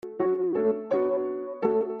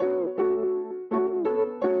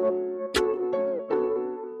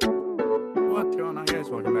What's going on, guys?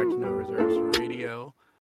 Welcome back to No Reserves Radio.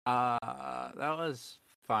 That was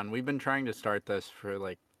fun. We've been trying to start this for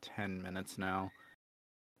like 10 minutes now,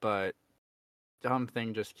 but dumb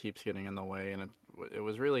thing just keeps getting in the way, and it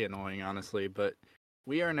was really annoying, honestly. But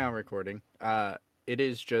we are now recording. It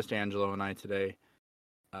is just Angelo and I today.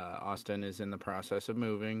 Austin is in the process of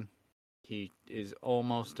moving. He is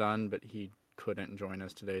almost done, but he couldn't join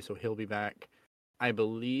us today, so he'll be back, I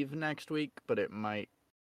believe, next week, but it might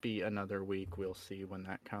be another week. We'll see when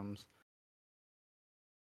that comes.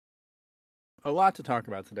 A lot to talk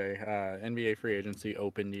about today. NBA free agency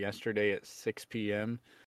opened yesterday at 6 p.m.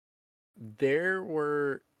 There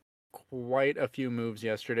were quite a few moves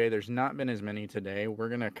yesterday. There's not been as many today. We're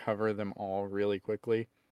going to cover them all really quickly.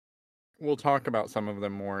 We'll talk about some of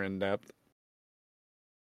them more in depth,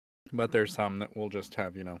 but there's some that we'll just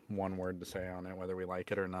have, one word to say on it, whether we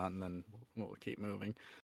like it or not, and then we'll keep moving.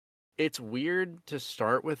 It's weird to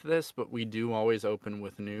start with this, but we do always open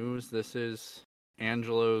with news. This is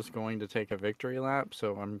Angelo's going to take a victory lap,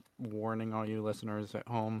 so I'm warning all you listeners at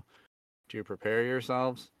home to prepare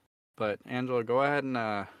yourselves. But Angelo, go ahead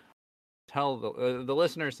and tell the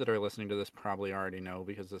listeners that are listening to this probably already know,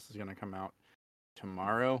 because this is going to come out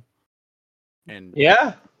tomorrow, and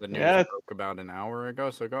the news broke about an hour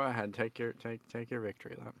ago. So go ahead, take your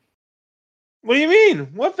victory lap. What do you mean?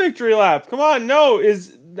 What victory lap? Come on, no.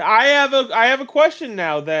 I have a question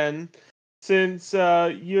now then, since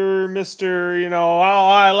you're Mr.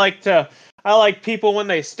 I like people when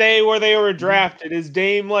they stay where they were drafted. Is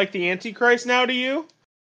Dame like the Antichrist now to you?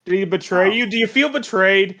 Did he betray you? Do you feel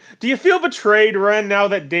betrayed? Do you feel betrayed, Rehn, now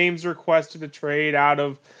that Dame's requested a trade out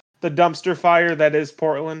of the dumpster fire that is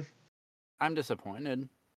Portland? I'm disappointed.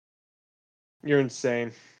 You're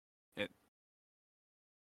insane.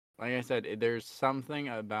 Like I said, there's something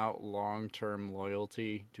about long-term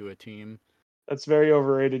loyalty to a team. That's very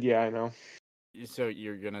overrated. Yeah, I know. So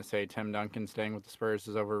you're going to say Tim Duncan staying with the Spurs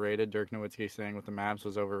is overrated, Dirk Nowitzki staying with the Mavs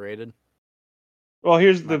was overrated? Well,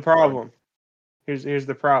 here's the problem. Here's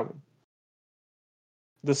the problem.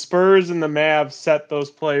 The Spurs and the Mavs set those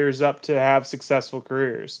players up to have successful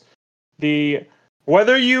careers.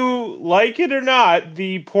 Whether you like it or not,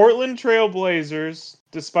 the Portland Trail Blazers,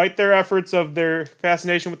 despite their efforts of their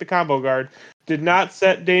fascination with the combo guard, did not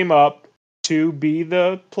set Dame up to be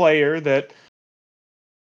the player that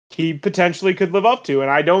he potentially could live up to.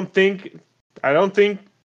 And I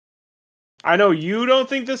know you don't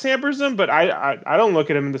think this hampers him, but I don't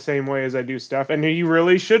look at him in the same way as I do Steph, and he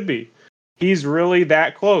really should be. He's really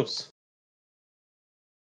that close.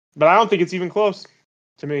 But I don't think it's even close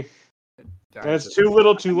to me. And it's too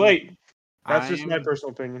little too late. That's just my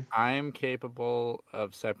personal opinion. I am capable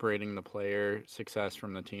of separating the player success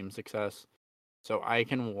from the team success. So I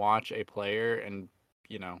can watch a player and,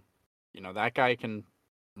 that guy can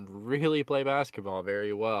really play basketball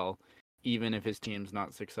very well, even if his team's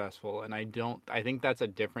not successful. And I think that's a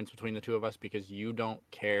difference between the two of us, because you don't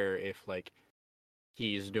care if,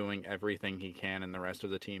 he's doing everything he can and the rest of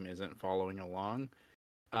the team isn't following along.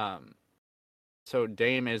 So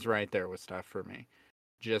Dame is right there with Steph for me.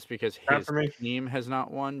 Just because his team has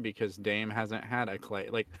not won, because Dame hasn't had a Clay.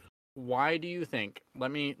 Why do you think? Let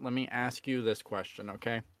me ask you this question,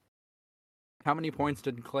 okay? How many points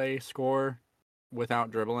did Clay score without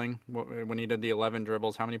dribbling when he did the 11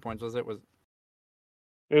 dribbles? How many points was it?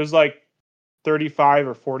 It was like 35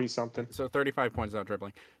 or 40 something. So 35 points without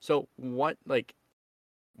dribbling. So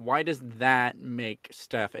why does that make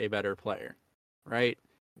Steph a better player, right?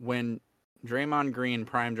 When prime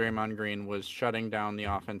Draymond Green was shutting down the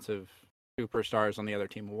offensive superstars on the other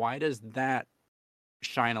team, why does that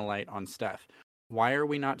shine a light on Steph? Why are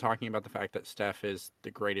we not talking about the fact that Steph is the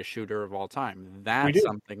greatest shooter of all time? That's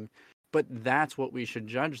something, but that's what we should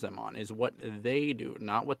judge them on, is what they do,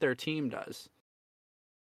 not what their team does.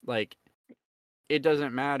 It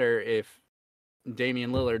doesn't matter if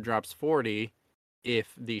Damian Lillard drops 40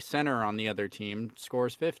 if the center on the other team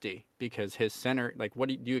scores 50, because his center, what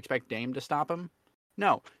do you expect Dame to stop him?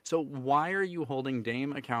 No. So why are you holding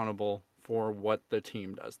Dame accountable for what the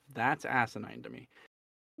team does? That's asinine to me.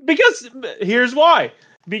 Because here's why.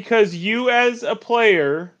 Because you as a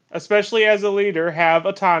player, especially as a leader, have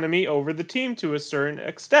autonomy over the team to a certain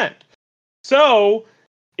extent. So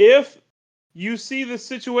if you see the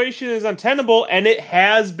situation is untenable, and it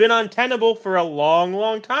has been untenable for a long,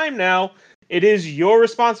 long time now, it is your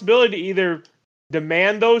responsibility to either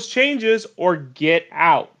demand those changes or get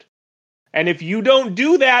out. And if you don't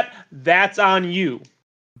do that, that's on you.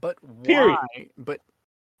 But why? Period. But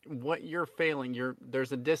what you're failing,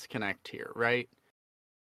 there's a disconnect here, right?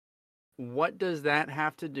 What does that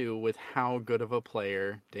have to do with how good of a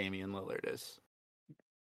player Damian Lillard is?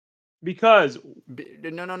 Because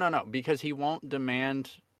No. Because he won't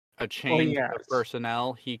demand a he change of has.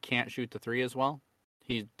 personnel. He can't shoot the three as well.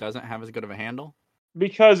 He doesn't have as good of a handle.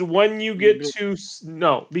 Because when you get to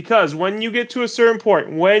no, because when you get to a certain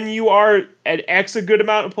point, when you are an X a good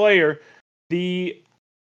amount of player, the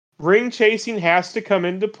ring chasing has to come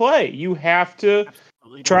into play. You have to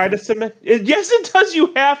Absolutely try to doesn't. cement. Yes, it does.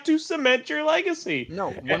 You have to cement your legacy.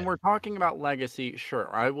 No, when we're talking about legacy, sure,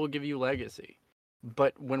 I will give you legacy.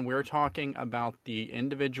 But when we're talking about the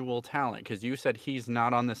individual talent, because you said he's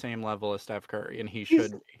not on the same level as Steph Curry, and he He's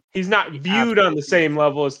should be. he's not He viewed on the absolutely is. same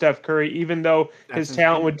level as Steph Curry, even though That's his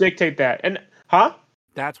talent insane. would dictate that. And huh?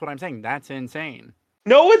 That's what I'm saying. That's insane.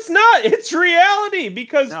 No, it's not. It's reality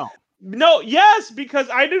because No. no, yes, because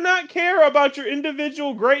I do not care about your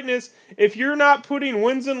individual greatness if you're not putting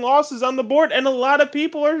wins and losses on the board, and a lot of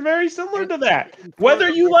people are very similar And, to that, and whether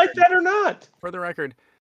you like that or not. for the record,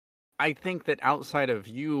 I think that outside of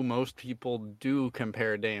you, most people do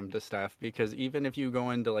compare Dame to Steph because even if you go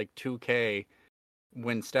into like 2K,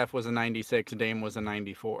 when Steph was a 96, Dame was a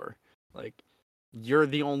 94. Like, you're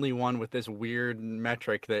the only one with this weird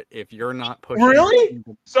metric that if you're not pushing your Really?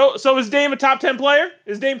 team So is Dame a top 10 player?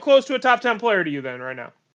 Is Dame close to a top 10 player to you then right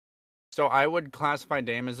now? So I would classify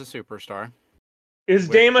Dame as a superstar, Is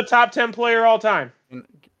which Dame a top 10 player all time?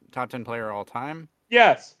 top 10 player all time.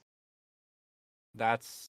 Yes.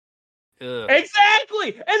 That's ugh.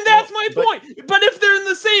 Exactly. And No, that's my point. But if they're in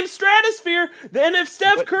the same stratosphere, then if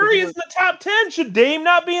Steph but Curry is in the top 10, should Dame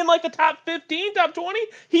not be in like the top 15, top 20?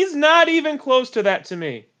 He's not even close to that to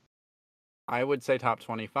me. I would say top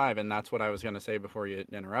 25, and that's what I was going to say before you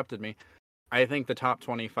interrupted me. I think the top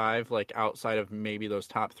 25, like outside of maybe those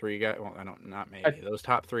top three guys, well, I don't, not maybe, those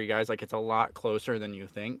top three guys, like it's a lot closer than you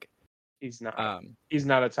think. He's not. Um, He's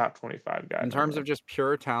not a top 25 guy. in No terms way. of just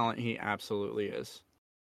pure talent, he absolutely is.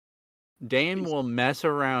 Dame will mess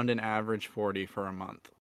around and average 40 for a month.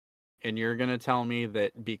 And you're going to tell me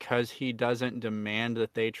that because he doesn't demand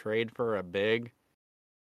that they trade for a big,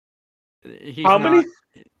 he's How not. many?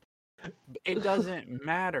 It doesn't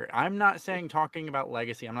matter. I'm not saying talking about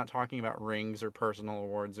legacy. I'm not talking about rings or personal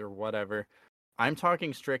awards or whatever. I'm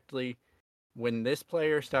talking strictly when this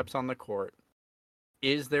player steps on the court,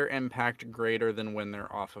 is their impact greater than when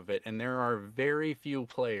they're off of it? And there are very few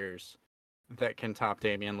players that can top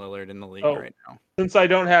Damian Lillard in the league Oh, right now. since I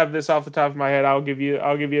don't have this off the top of my head, I'll give you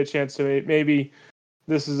a chance to maybe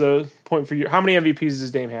this is a point for you. How many MVPs does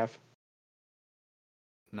Dame have?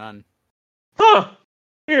 None. Huh.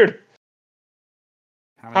 Weird.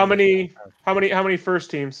 How How many does many? have? How many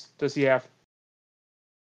first teams does he have?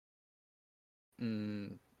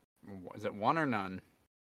 Mm, is it one or none?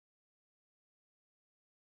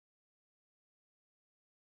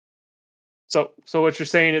 So what you're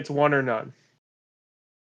saying? It's one or none.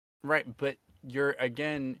 Right, but you're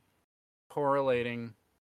again correlating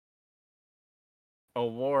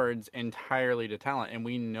awards entirely to talent, and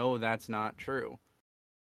we know that's not true.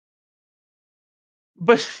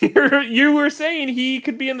 But you were saying he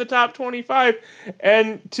could be in the top 25.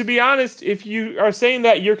 And to be honest, if you are saying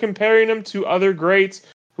that, you're comparing him to other greats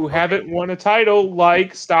who haven't won a title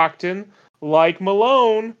like Stockton, like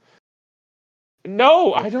Malone.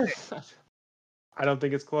 No, I don't. Okay. I don't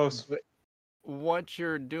think it's close. But what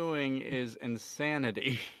you're doing is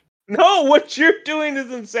insanity. No, what you're doing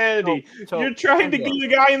is insanity. So You're trying to get a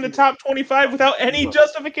guy in the top 25 without any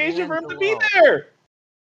justification for him to be Angelo, there.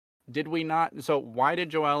 did we not? So why did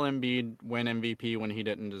Joel Embiid win MVP when he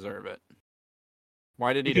didn't deserve it?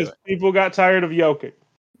 Why did he do Because people got tired of Jokic.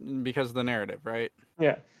 it? Because of the narrative, right?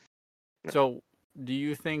 Yeah. So do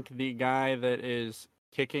you think the guy that is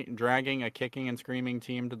dragging a kicking and screaming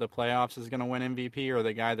team to the playoffs is going to win MVP, or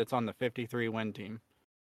the guy that's on the 53 win team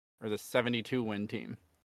or the 72 win team?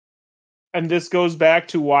 And this goes back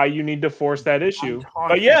to why you need to force that issue.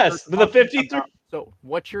 But You're yes, the talking 53. about. So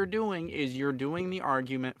what you're doing is you're doing the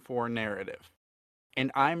argument for narrative. And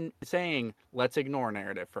I'm saying let's ignore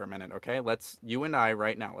narrative for a minute, okay? You and I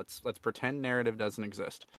right now, let's pretend narrative doesn't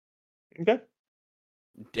exist. Okay.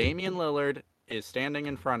 Damian Lillard is standing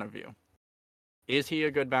in front of you. Is he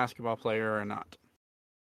a good basketball player or not?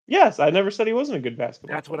 Yes, I never said he wasn't a good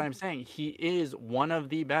basketball That's player. what I'm saying. He is one of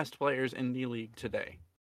the best players in the league today.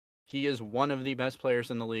 He is one of the best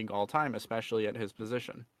players in the league all time, especially at his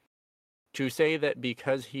position. To say that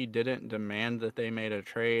because he didn't demand that they made a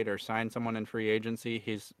trade or sign someone in free agency,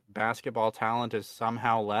 his basketball talent is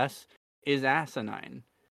somehow less is asinine.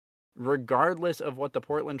 Regardless of what the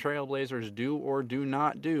Portland Trailblazers do or do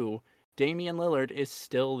not do, Damian Lillard is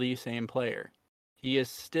still the same player. He is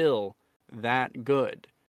still that good.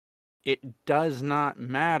 It does not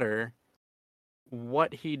matter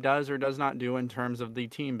what he does or does not do in terms of the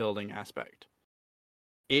team building aspect.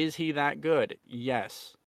 Is he that good?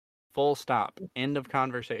 Yes. Full stop. End of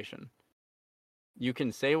conversation. You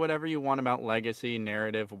can say whatever you want about legacy,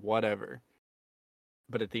 narrative, whatever.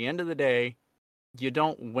 But at the end of the day, you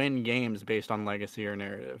don't win games based on legacy or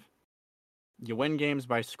narrative. You win games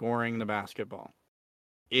by scoring the basketball.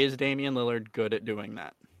 Is Damian Lillard good at doing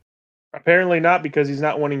that? Apparently not, because he's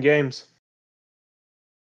not winning games.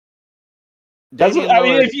 That's what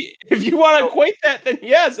Damian I mean. Lillard. If you want to equate that, then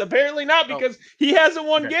yes. Apparently not, Oh, because he hasn't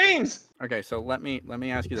won okay. games. Okay, so let me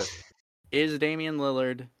ask you this: is Damian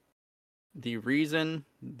Lillard the reason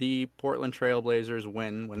the Portland Trailblazers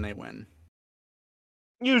win when they win?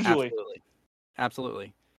 Usually. Absolutely,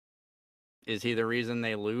 absolutely. Is he the reason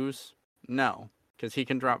they lose? No, because he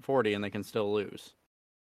can drop 40 and they can still lose.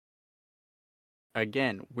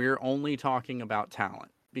 Again, we're only talking about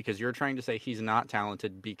talent because you're trying to say he's not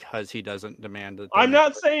talented because he doesn't demand that they I'm make.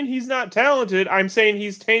 not saying he's not talented. I'm saying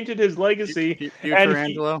he's tainted his legacy, and Future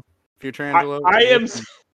Angelo, Future I, Angelo, I am.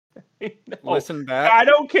 No, listen back I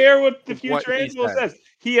don't care what the to what future he Angelo said. says.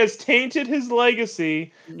 He has tainted his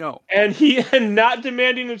legacy, No, and not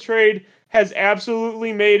demanding a trade has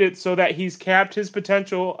absolutely made it so that he's capped his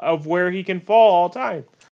potential of where he can fall all time.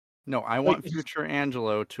 no, I Like, want Future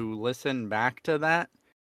Angelo to listen back to that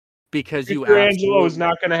because you future Angelo is absolutely.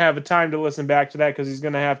 not going to have a time to listen back to that, because he's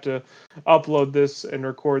going to have to upload this and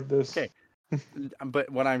record this. Okay, but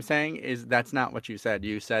what I'm saying is that's not what you said.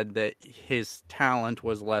 You said that his talent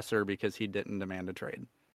was lesser because he didn't demand a trade.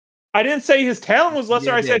 I didn't say his talent was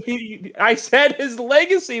lesser. You did. I said his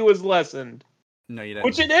legacy was lessened, No, you didn't.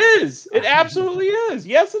 which it is. It absolutely is.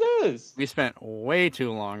 Yes, it is. We spent way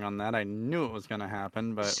too long on that. I knew it was going to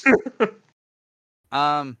happen, but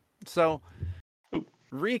so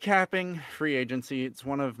recapping free agency, it's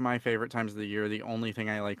one of my favorite times of the year. The only thing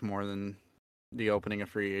I like more than the opening of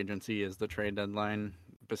free agency is the trade deadline,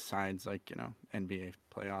 besides NBA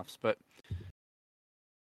playoffs. But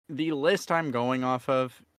the list I'm going off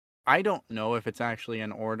of, I don't know if it's actually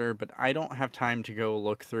in order, but I don't have time to go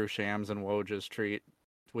look through Shams and Woj's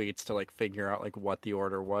tweets to figure out what the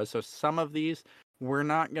order was. So some of these we're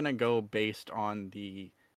not gonna go based on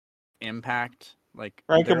the impact. Rank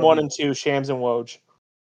him There'll 1 be and 2, Shams and Woj.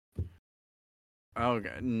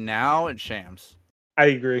 now it's Shams. I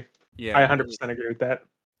agree. I Yeah, 100% agree with that.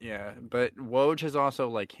 yeah, but Woj has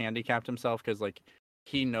also handicapped himself because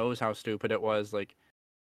he knows how stupid it was.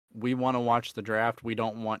 We want to watch the draft. We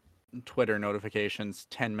don't want Twitter notifications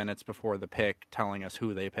 10 minutes before the pick telling us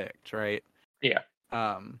who they picked, right? Yeah.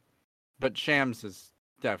 But Shams is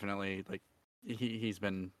definitely he's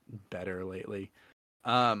been better lately.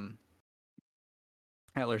 At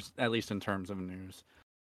least in terms of news.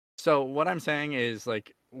 So what I'm saying is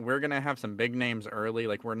we're going to have some big names early.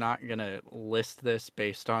 We're not going to list this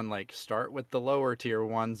based on start with the lower tier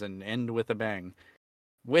ones and end with a bang.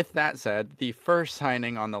 With that said, the first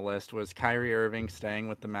signing on the list was Kyrie Irving staying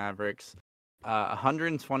with the Mavericks,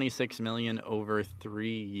 126 million over 3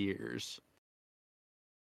 years.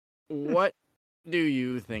 What do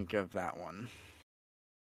you think of that one?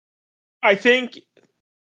 I think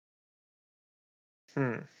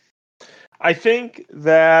I think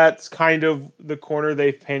that's kind of the corner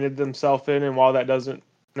they've painted themselves in, and while that doesn't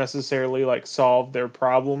necessarily solve their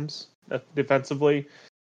problems defensively,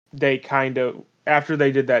 they kind of, after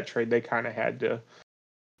they did that trade, they kind of had to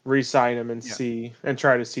re-sign him and Yeah.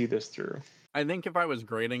 try to see this through. I think if I was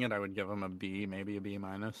grading it, I would give him a B, maybe a B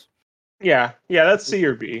minus. Yeah, that's C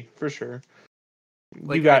or B for sure.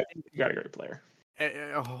 You got a great player.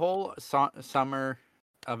 A whole summer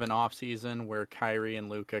of an off season where Kyrie and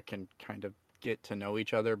Luka can kind of get to know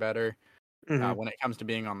each other better when it comes to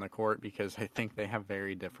being on the court, because I think they have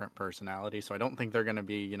very different personalities. So I don't think they're going to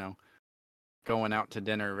be, going out to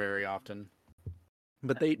dinner very often.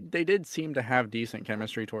 But they did seem to have decent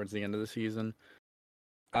chemistry towards the end of the season.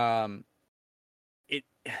 It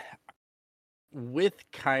with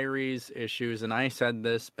Kyrie's issues, and I said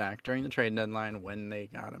this back during the trade deadline when they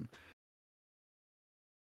got him.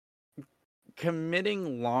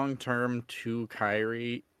 Committing long term to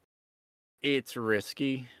Kyrie, it's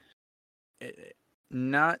risky.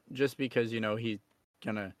 Not just because he's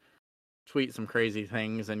gonna tweet some crazy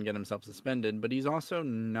things and get himself suspended, but he's also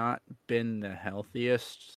not been the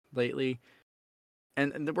healthiest lately.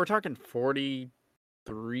 And we're talking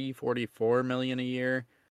 43, 44 million a year.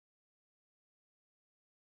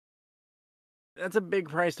 That's a big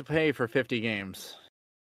price to pay for 50 games.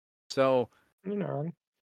 So,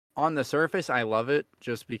 on the surface, I love it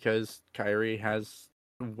just because Kyrie has,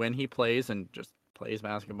 when he plays and just plays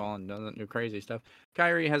basketball and doesn't do crazy stuff.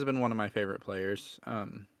 Kyrie has been one of my favorite players.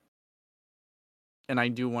 And I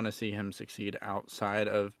do want to see him succeed outside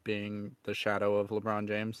of being the shadow of LeBron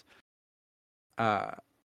James. Uh,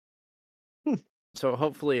 so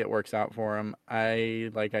hopefully it works out for him.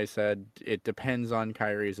 Like I said, it depends on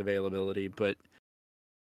Kyrie's availability, but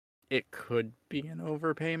it could be an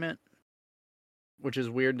overpayment, which is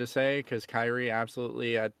weird to say because Kyrie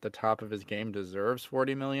absolutely at the top of his game deserves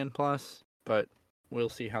 40 million plus, but we'll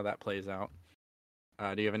see how that plays out.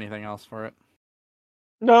 Do you have anything else for it?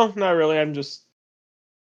 No, not really.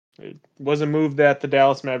 It was a move that the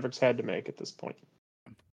Dallas Mavericks had to make at this point,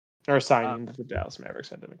 or a Uh, signing that the Dallas Mavericks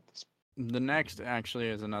had to make this. the next actually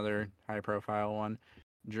is another high-profile one.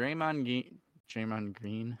 Draymond Ge- Draymond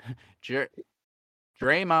Green,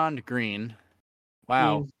 Draymond Green.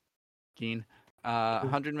 Wow, Keen.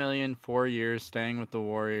 100 million, 4 years, staying with the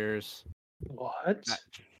Warriors. What?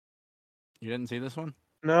 You didn't see this one?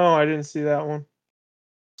 No, I didn't see that one.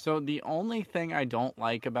 So the only thing I don't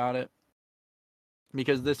like about it,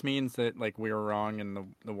 because this means that like we were wrong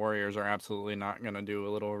and the Warriors are absolutely not going to do a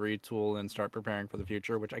little retool and start preparing for the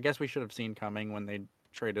future, which I guess we should have seen coming when they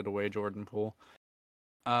traded away Jordan Poole.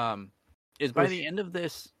 Is by the end of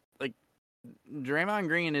this, like Draymond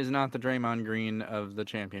Green is not the Draymond Green of the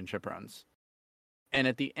championship runs. And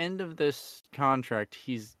at the end of this contract,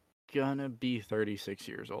 he's gonna be 36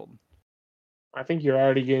 years old. I think you're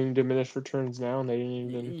already getting diminished returns now, and they didn't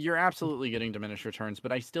even. You're absolutely getting diminished returns,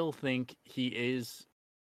 but I still think he's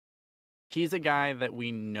a guy that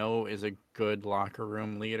we know is a good locker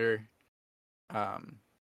room leader. Um,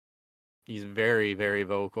 he's very, very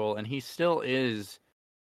vocal, and he still is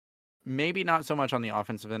maybe not so much on the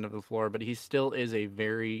offensive end of the floor, but he still is a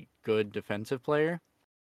very good defensive player.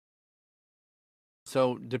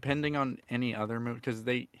 So depending on any other move, because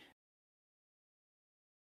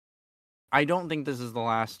I don't think this is the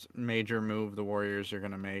last major move the Warriors are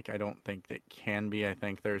going to make. I don't think it can be. I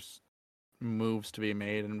think there's moves to be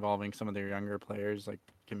made involving some of their younger players, like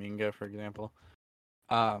Kuminga, for example.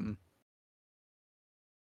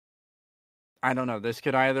 I don't know. This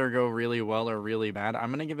could either go really well or really bad. I'm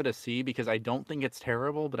going to give it a C because I don't think it's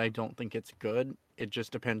terrible, but I don't think it's good. It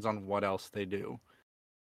just depends on what else they do.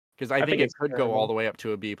 Because I think it it's could go all terrible. the way up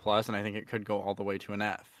to a B plus, and I think it could go all the way to an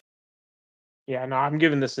F. Yeah, no, I'm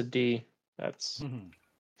giving this a D. That's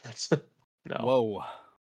no. Whoa.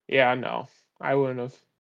 Yeah, no, I wouldn't have.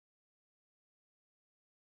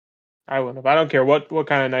 I wouldn't have. I don't care what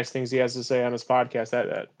kind of nice things he has to say on his podcast.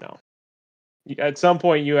 That no. At some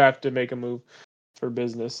point, you have to make a move for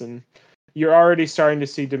business, and you're already starting to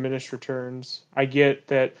see diminished returns. I get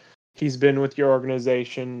that he's been with your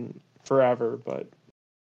organization forever, but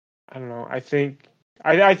I don't know. I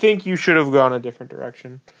think you should have gone a different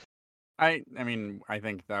direction. I mean, I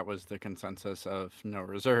think that was the consensus of no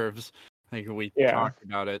reserves. I think we Yeah. talked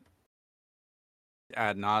about it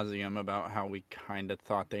ad nauseum about how we kind of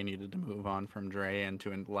thought they needed to move on from Dre and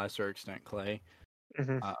to a lesser extent Clay.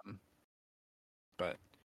 Mm-hmm. But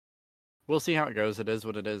we'll see how it goes. It is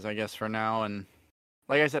what it is, I guess, for now. And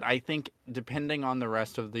like I said, I think depending on the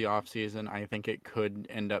rest of the offseason, I think it could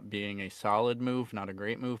end up being a solid move. Not a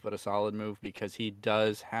great move, but a solid move because he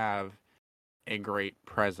does have a great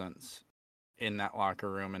presence in that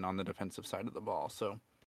locker room and on the defensive side of the ball. So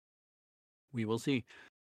we will see.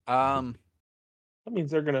 That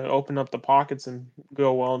means they're going to open up the pockets and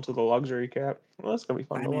go well into the luxury cap. Well, that's going to be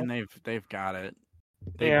fun I to mean, watch. they've got it.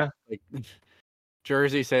 Yeah. Like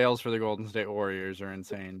jersey sales for the Golden State Warriors are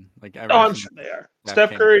insane. Like Oh, ever I'm since sure they are. Steph Steph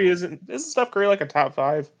came Curry out, isn't Steph Curry like a top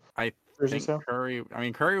 5 I jersey think sale? Curry. I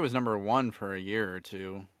mean, Curry was number one for a year or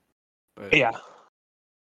two, but Yeah.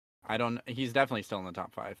 I don't. He's definitely still in the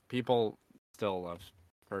top 5. People still love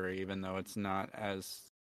Curry, even though it's not as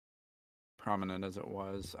prominent as it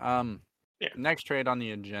was. Yeah. Next trade on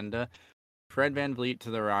the agenda: Fred VanVleet to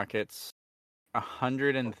the Rockets,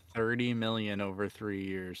 130 million over 3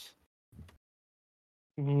 years.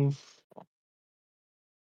 Mm.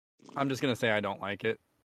 I'm just gonna say I don't like it.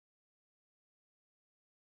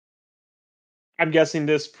 I'm guessing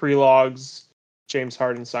this pre-logs James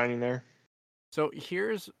Harden signing there. So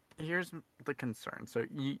here's the concern. So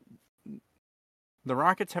the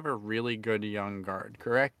Rockets have a really good young guard,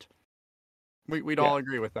 correct? We'd Yeah. all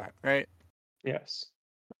agree with that, right? Yes.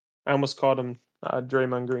 I almost called him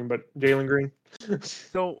Draymond Green, but Jalen Green.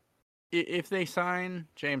 So if they sign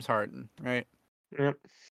James Harden, right? Yep.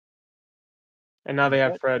 And now they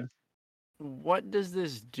have What Fred. what does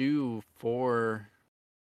this do for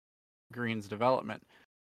Green's development?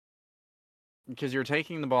 Because you're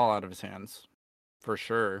taking the ball out of his hands, for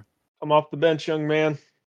sure. Come off the bench, young man.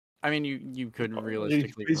 I mean, you could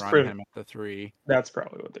realistically He's run him at the 3, That's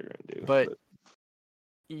probably what they're going to do. but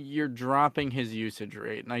you're dropping his usage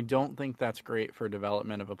rate, and I don't think that's great for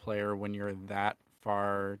development of a player when you're that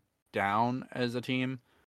far down as a team.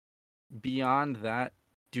 Beyond that,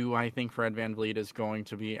 do I think Fred VanVleet is going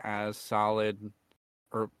to be as solid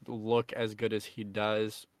or look as good as he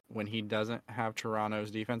does when he doesn't have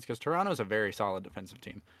Toronto's defense? Because Toronto's a very solid defensive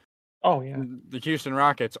team. Oh, yeah. The Houston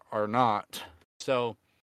Rockets are not. So,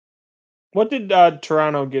 what did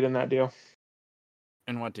Toronto get in that deal?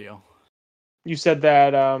 in what deal? You said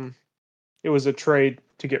that it was a trade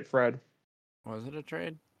to get Fred. Was it a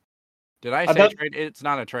trade? Did I say thought... trade? It's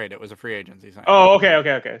not a trade. It was a free agency signing. Oh,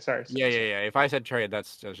 okay. Sorry. Yeah. If I said trade,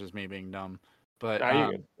 that's just me being dumb. But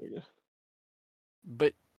You're good. You're good.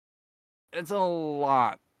 But it's a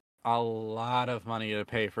lot of money to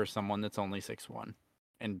pay for someone that's only 6'1"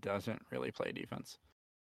 and doesn't really play defense.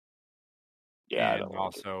 Yeah, and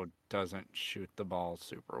also doesn't shoot the ball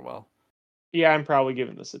super well. Yeah, I'm probably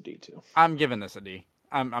giving this a D too. I'm giving this a D.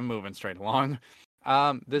 I'm moving straight along.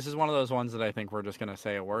 This is one of those ones that I think we're just gonna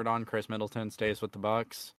say a word on. Chris Middleton stays with the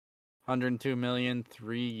Bucks. $102 million,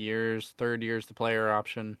 3 years, third year's the player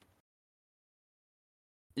option.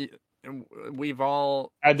 We've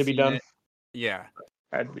all had to be done. It. Yeah,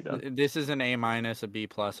 had to be done. This is an A-, a B+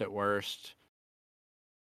 at worst.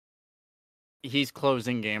 He's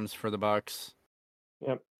closing games for the Bucks.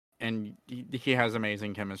 Yep. And he has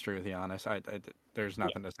amazing chemistry with Giannis. There's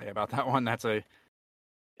nothing to say about that one. That's a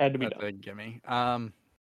gimme.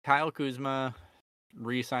 Kyle Kuzma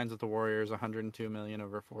re-signs with the Warriors, $102 million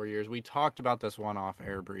over 4 years. We talked about this one off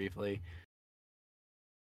air briefly.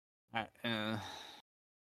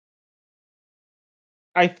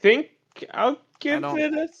 I think I'll give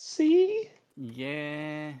it a C.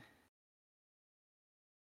 Yeah.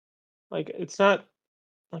 Like, it's not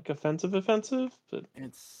like offensive, but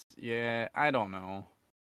it's I don't know.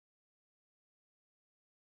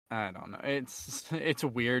 It's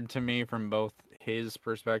weird to me from both his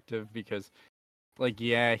perspective because, like,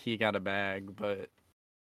 yeah, he got a bag, but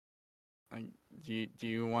like, do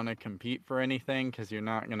you want to compete for anything? Because you're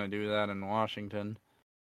not gonna do that in Washington.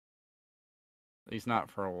 At least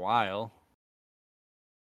not for a while.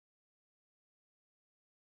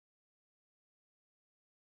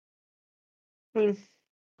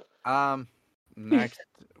 Next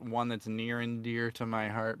one that's near and dear to my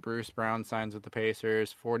heart, Bruce Brown signs with the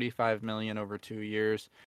Pacers, $45 million over 2 years.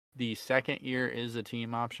 The second year is a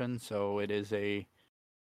team option, so it's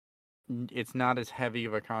not as heavy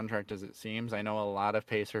of a contract as it seems. I know a lot of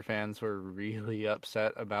Pacer fans were really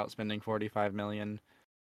upset about spending $45 million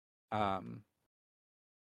on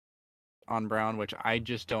Brown, which I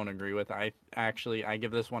just don't agree with. I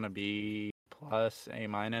give this one a B+, A-.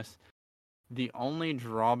 The only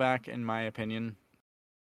drawback, in my opinion,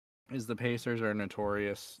 is the Pacers are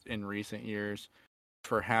notorious in recent years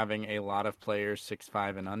for having a lot of players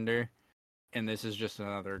 6'5" and under, and this is just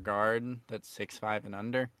another guard that's 6'5" and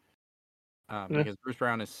under. Because Bruce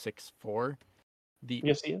Brown is 6'4".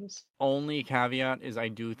 Yes, he is. Only caveat is I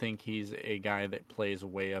do think he's a guy that plays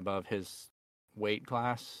way above his weight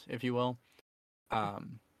class, if you will.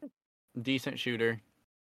 Decent shooter.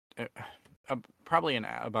 Probably an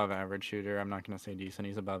above average shooter. I'm not going to say decent.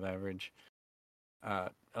 He's above average.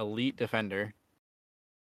 Elite defender.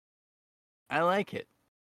 I like it.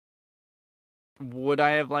 Would I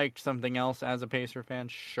have liked something else as a Pacer fan?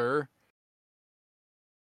 Sure.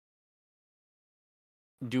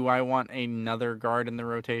 Do I want another guard in the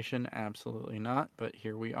rotation? Absolutely not. But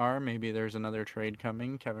here we are. Maybe there's another trade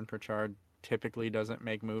coming. Kevin Pritchard typically doesn't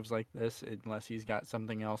make moves like this unless he's got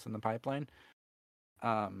something else in the pipeline.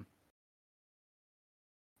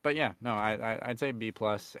 But yeah, no, I'd say B+,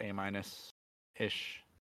 A- ish.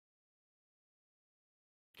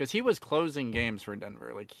 Because he was closing games for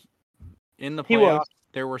Denver. Like, in the playoffs,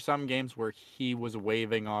 there were some games where he was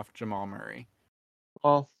waving off Jamal Murray.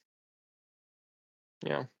 Well,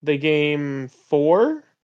 yeah. The game 4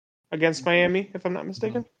 against Miami, if I'm not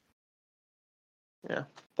mistaken. Mm-hmm. Yeah,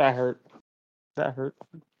 that hurt. That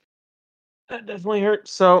definitely hurt.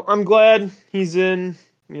 So I'm glad he's in,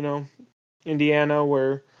 Indiana,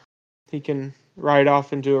 where he can ride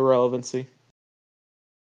off into irrelevancy.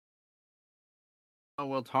 Oh,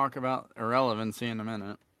 we'll talk about irrelevancy in a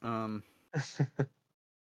minute.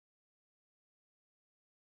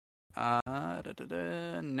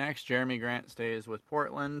 Next, Jeremy Grant stays with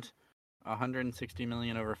Portland, $160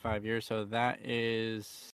 million over 5 years. So that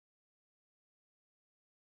is.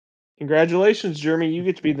 Congratulations, Jeremy! You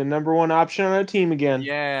get to be the number one option on a team again.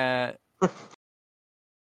 Yeah.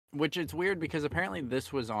 Which it's weird because apparently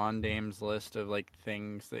this was on Dame's list of like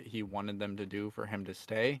things that he wanted them to do for him to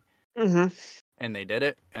stay. Mm-hmm. And they did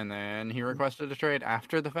it, and then he requested a trade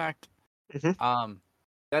after the fact. Mm-hmm.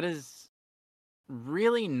 That is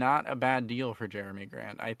really not a bad deal for Jeremy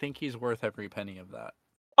Grant. I think he's worth every penny of that.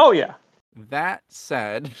 Oh yeah, That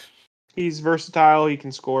said, he's versatile. He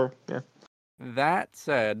can score. Yeah. that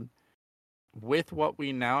said, with what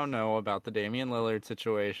we now know about the Damian Lillard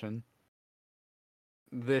situation,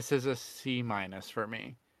 this is a C minus for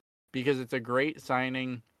me because it's a great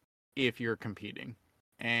signing if you're competing.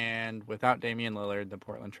 And without Damian Lillard, the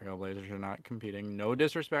Portland Trailblazers are not competing. No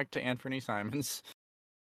disrespect to Anthony Simons.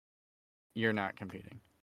 You're not competing.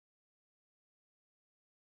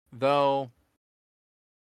 Though,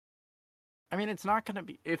 I mean, it's not going to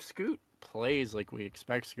be. If Scoot plays like we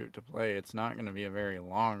expect Scoot to play, it's not going to be a very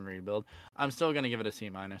long rebuild. I'm still going to give it a C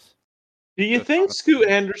minus. Do you think Scoot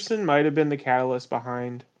Anderson might have been the catalyst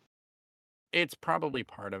behind? It's probably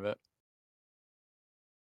part of it.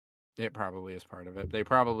 It probably is part of it. They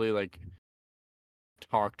probably like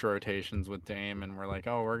talked rotations with Dame and were like,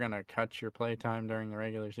 "Oh, we're gonna cut your play time during the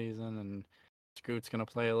regular season, and Scoot's gonna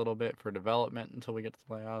play a little bit for development until we get to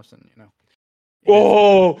the playoffs." And it is.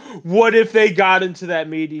 Oh, what if they got into that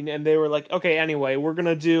meeting and they were like, okay, anyway, we're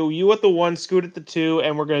gonna do you at the 1, Scoot at the 2,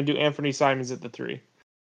 and we're gonna do Anthony Simons at the 3.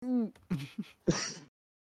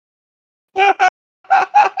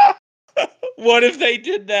 What if they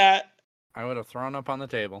did that? I would have thrown up on the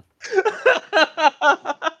table.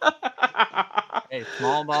 Hey,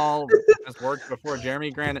 small ball has worked before.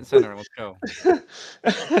 Jeremy Grant at center. Let's go.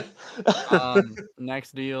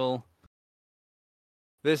 Next deal.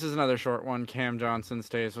 This is another short one. Cam Johnson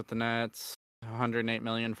stays with the Nets. 108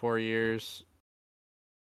 million, 4 years.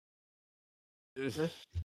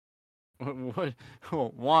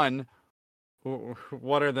 One,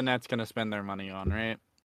 what are the Nets going to spend their money on, right?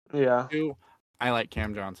 Yeah. 2, I like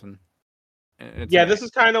Cam Johnson. This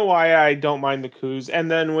is kind of why I don't mind the coups.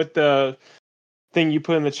 And then with the thing you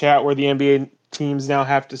put in the chat where the NBA teams now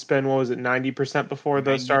have to spend, what was it, 90% before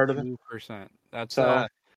the start of the 92%. That's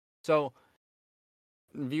so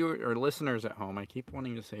viewer or listeners at home. I keep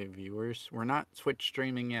wanting to say viewers. We're not Twitch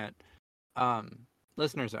streaming yet.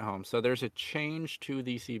 Listeners at home. So there's a change to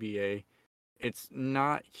the CBA. It's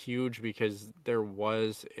not huge because there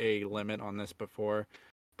was a limit on this before,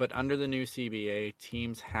 but under the new CBA,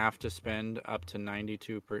 teams have to spend up to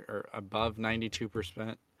 92 or above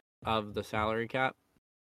 92% of the salary cap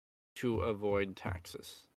to avoid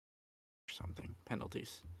taxes or something,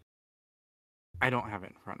 penalties. I don't have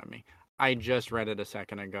it in front of me. I just read it a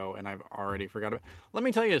second ago and I've already forgot it. Let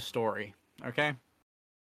me tell you a story, okay?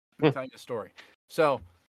 Let me tell you a story. So,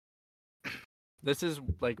 this is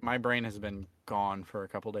like my brain has been gone for a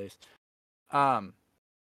couple days.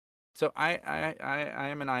 So I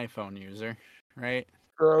am an iPhone user, right?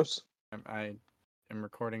 gross. I am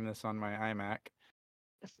recording this on my iMac,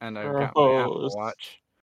 and I've got my Apple Gross. Watch.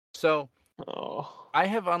 So Oh. I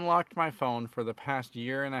have unlocked my phone for the past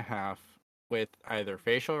year and a half with either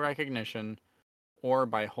facial recognition or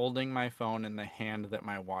by holding my phone in the hand that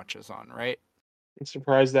my watch is on, right? I'm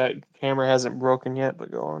surprised that camera hasn't broken yet,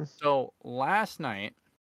 but go on. So last night,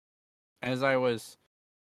 as I was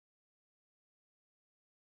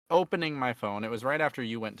opening my phone, it was right after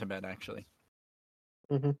you went to bed, actually.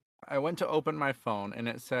 Mm-hmm. I went to open my phone and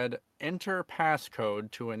it said, enter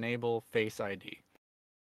passcode to enable Face ID.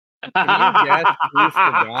 Can you guess who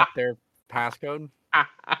forgot their passcode?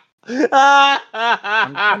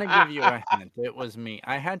 I'm going to give you a hint. It was me.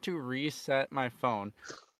 I had to reset my phone.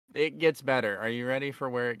 It gets better. Are you ready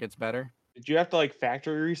for where it gets better? Did you have to like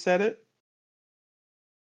factory reset it?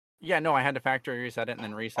 Yeah, no, I had to factory reset it and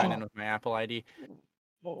then re-sign in with my Apple ID.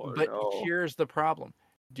 But here's the problem.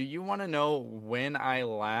 Do you want to know when I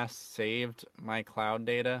last saved my cloud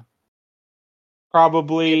data?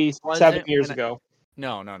 Probably 7 years ago.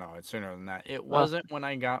 No, it's sooner than that. It wasn't when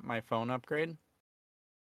I got my phone upgrade.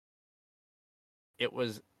 It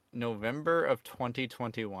was November of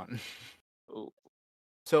 2021.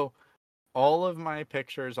 So all of my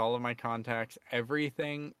pictures, all of my contacts,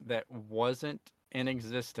 everything that wasn't in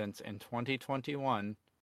existence in 2021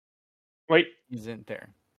 isn't there.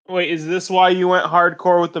 Wait, is this why you went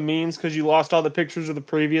hardcore with the memes? Because you lost all the pictures of the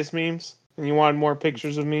previous memes? And you wanted more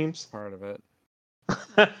pictures of memes? Part of it.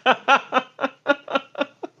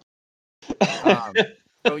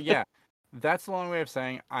 So yeah, that's the long way of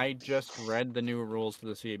saying I just read the new rules for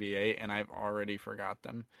the CBA and I've already forgot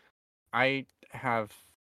them. I have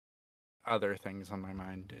other things on my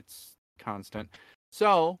mind. It's constant.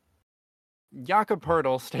 So Jakob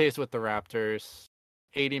Poeltl stays with the Raptors.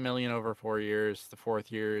 80 million over 4 years. The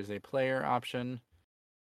 4th year is a player option.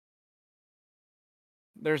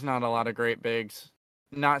 There's not a lot of great bigs.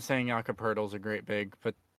 Not saying Jakob Poeltl's a great big,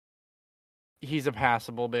 but He's a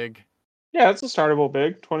passable big. Yeah, it's a startable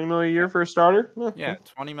big. 20 million a year for a starter. Yeah,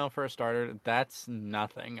 20 mil for a starter. That's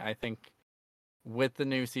nothing. I think with the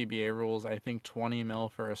new CBA rules, I think 20 mil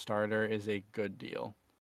for a starter is a good deal.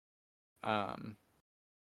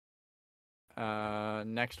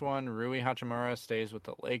 Next one, Rui Hachimura stays with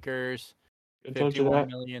the Lakers. I told you 51 that.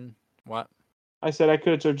 million. What? I said I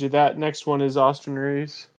could have told you that. Next one is Austin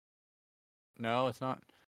Reeves. No, it's not.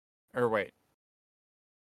 Or wait.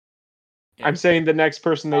 Yeah. I'm saying the next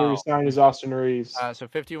person they Oh. resign is Austin Reeves. So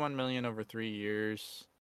 51 million over 3 years.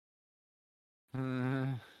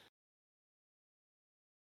 I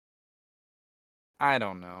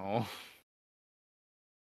don't know.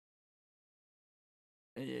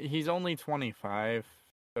 He's only 25,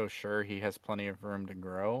 so sure he has plenty of room to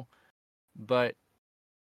grow, but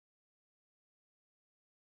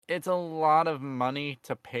it's a lot of money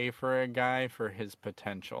to pay for a guy for his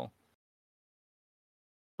potential.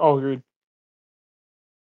 Oh, agreed.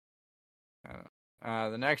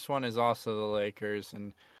 The next one is also the Lakers,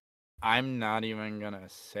 and I'm not even gonna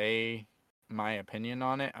say my opinion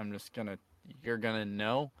on it. You're gonna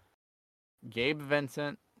know. Gabe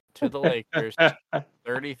Vincent to the Lakers,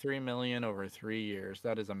 33 million over 3 years.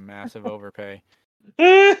 That is a massive overpay.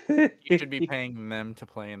 You should be paying them to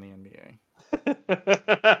play in the NBA.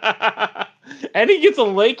 And he gets a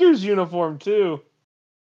Lakers uniform too.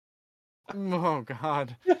 Oh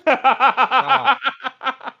God.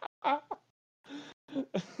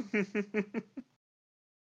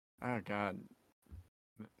 Oh God.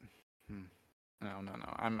 No.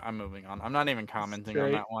 I'm moving on. I'm not even commenting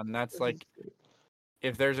on that one. That's like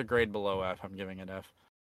if there's a grade below F, I'm giving it F.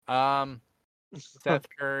 Seth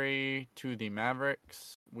Curry to the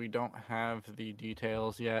Mavericks. We don't have the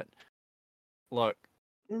details yet. Look,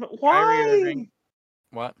 Kyrie Irving.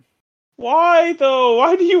 Why? What? Why though?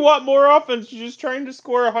 Why do you want more offense? You're just trying to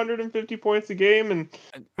score 150 points a game and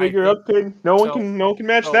I figure think okay, no one can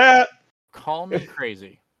match that. Call me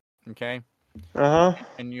crazy, okay? Uh-huh.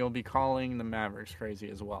 And you'll be calling the Mavericks crazy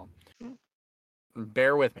as well.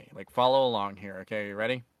 Bear with me. Like, follow along here, okay? You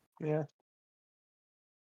ready? Yeah.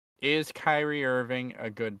 Is Kyrie Irving a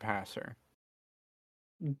good passer?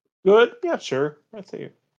 Good? Yeah, sure. I'd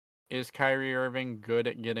say Is Kyrie Irving good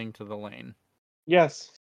at getting to the lane?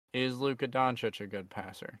 yes. Is Luka Doncic a good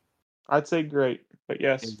passer? I'd say great, but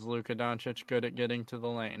yes. Is Luka Doncic good at getting to the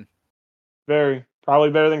lane? Very. Probably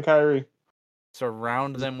better than Kyrie.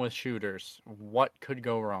 Surround them with shooters. What could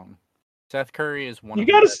go wrong? Seth Curry is one You of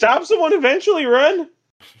the gotta best. stop someone eventually, Ren.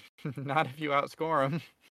 Not if you outscore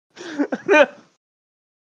them.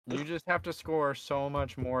 You just have to score so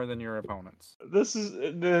much more than your opponents.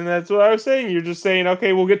 Then that's what I was saying. You're just saying,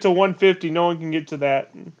 okay, we'll get to 150. No one can get to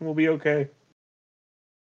that. We'll be okay.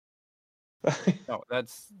 No,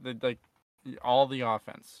 that's like all the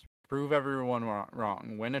offense. Prove everyone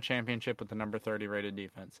wrong. Win a championship with the number 30 rated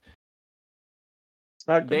defense. It's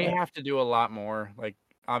not They gonna have to do a lot more. Like,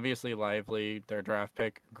 obviously, Lively, their draft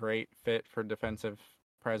pick, great fit for defensive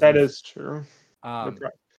presence. That is true. Um,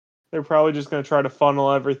 They're probably just going to try to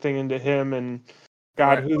funnel everything into him. And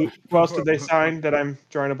God, right. who else did they sign that I'm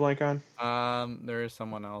drawing a blank on? There is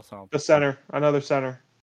someone else. The center, another center.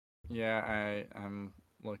 Yeah, I'm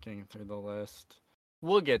looking through the list.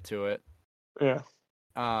 We'll get to it. Yeah.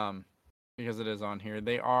 Because it is on here.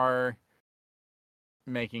 They are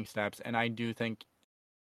making steps, and I do think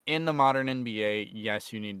in the modern NBA,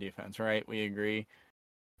 yes, you need defense, right? We agree.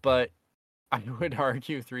 But I would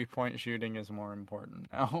argue 3-point shooting is more important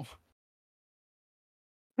now.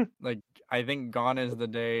 Like, I think gone is the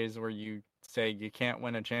days where you say you can't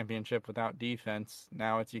win a championship without defense.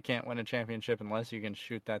 Now it's you can't win a championship unless you can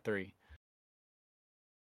shoot that three.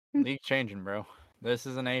 League changing, bro. This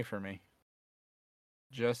is an A for me.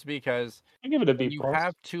 Just because I give it a B+. you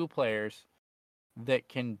have two players that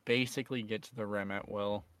can basically get to the rim at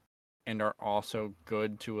will and are also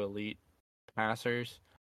good to elite passers,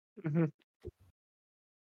 Mm-hmm.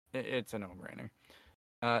 it's a no-brainer.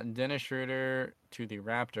 Dennis Schroeder to the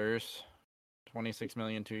Raptors, 26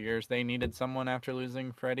 million 2 years. They needed someone after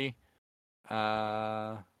losing Freddie.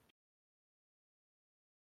 Dennis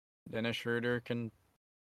Schroeder can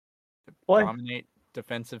dominate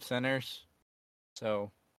defensive centers.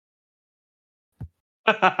 So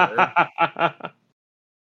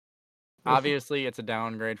obviously it's a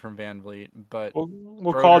downgrade from Van Vliet, but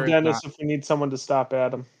we'll call Dennis if we need someone to stop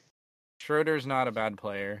Adam. Schroeder's not a bad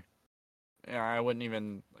player. I wouldn't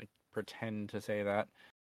even pretend to say that.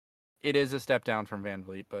 It is a step down from Van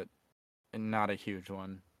Vliet, but not a huge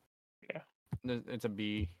one. Yeah. It's a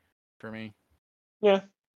B for me. Yeah.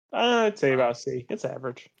 I'd say about C. It's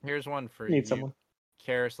average. Here's one for Need you. someone.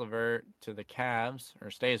 Karis LeVert to the Cavs,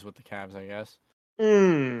 or stays with the Cavs, I guess.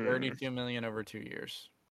 Mm. $32 million over 2 years.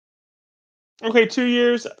 Okay, 2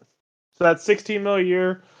 years. So that's 16 mil a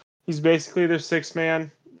year. He's basically their sixth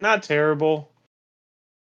man. Not terrible.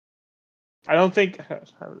 I don't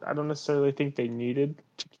necessarily think they needed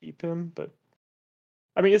to keep him, but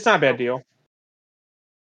I mean, it's not a bad deal.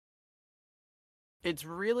 It's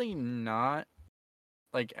really not,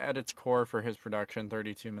 like, at its core for his production,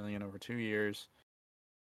 $32 million over 2 years.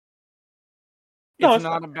 No, It's it's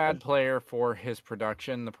not not a bad player for his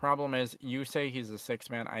production. The problem is, you say he's a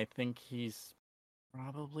sixth man. I think he's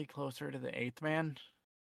probably closer to the eighth man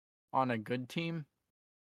on a good team.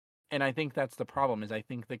 And I think that's the problem, is I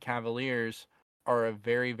think the Cavaliers are a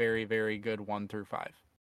very, very, very good 1 through 5.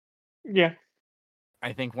 Yeah.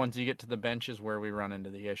 I think once you get to the bench is where we run into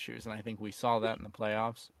the issues, and I think we saw that in the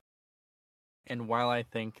playoffs. And while I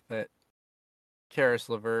think that Karis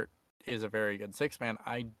LeVert is a very good six man,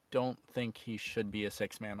 I don't think he should be a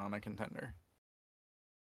six man on a contender.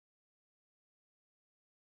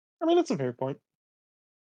 I mean, that's a fair point.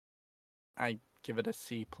 I give it a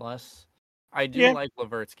C plus. I do Yeah. like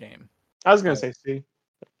LeVert's game. I was gonna say C.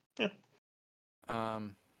 Yeah.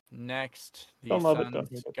 Next, the Don't love it, Suns don't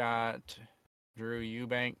hate it. got Drew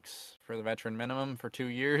Eubanks for the veteran minimum for 2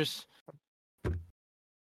 years.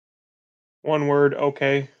 One word,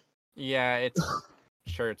 okay. Yeah, it's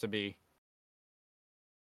a B.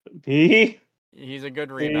 B. He's a good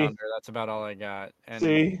C. rebounder. That's about all I got. And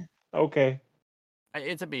C. Okay.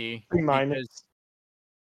 it's a B C minus.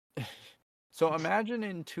 because so imagine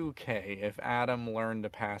in 2K if Adam learned to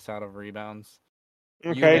pass out of rebounds.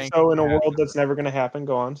 Okay, Eubanks so in a would pass world out that's of- never gonna happen,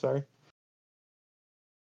 go on. Sorry.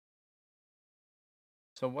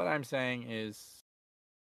 So what I'm saying is,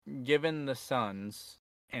 given the Suns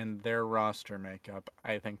and their roster makeup,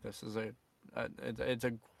 I think this is it's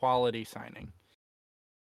a quality signing.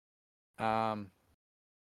 Not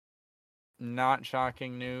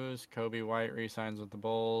shocking news. Kobe White re-signs with the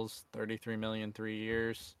Bulls, $33 million 3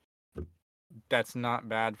 years. That's not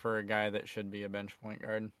bad for a guy that should be a bench point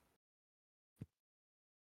guard.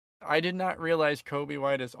 I did not realize Kobe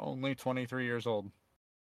White is only 23 years old.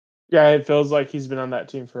 Yeah, it feels like he's been on that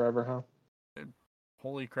team forever, huh?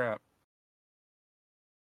 Holy crap.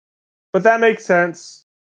 But that makes sense.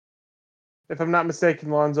 If I'm not mistaken,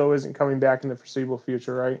 Lonzo isn't coming back in the foreseeable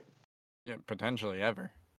future, right? Yeah, potentially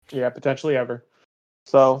ever. Yeah, potentially ever.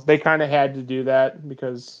 So they kind of had to do that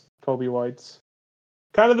because Kobe White's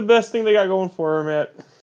kind of the best thing they got going for him at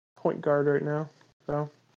point guard right now. So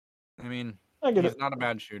I mean, I get he's it. not a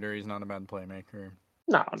bad shooter. He's not a bad playmaker.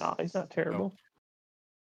 No, he's not terrible.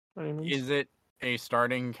 Is it a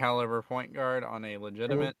starting caliber point guard on a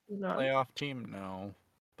legitimate playoff team? No.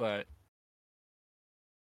 But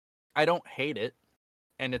I don't hate it.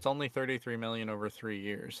 And it's only 33 million over 3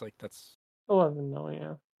 years. Like that's 11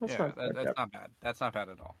 million. Yeah, that's not bad. That's not bad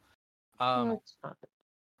at all.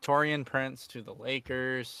 Taurean Prince to the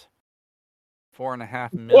Lakers,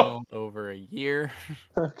 4.5 mil over a year.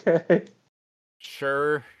 Okay.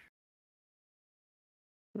 Sure.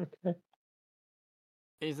 Okay.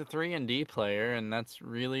 He's a 3-and-D player, and that's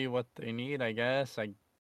really what they need, I guess.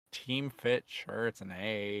 Team fit, sure, it's an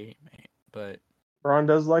A, but Ron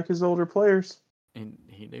does like his older players.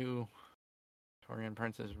 he do. Taurean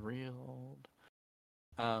Prince is real old.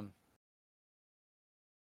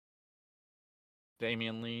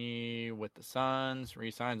 Damian Lee with the Suns,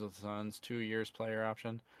 re-signs with the Suns, 2 years player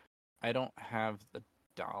option. I don't have the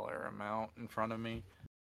dollar amount in front of me.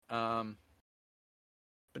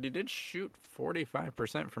 But he did shoot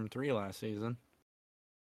 45% from 3 last season.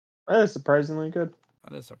 That is surprisingly good.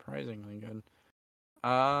 That is surprisingly good.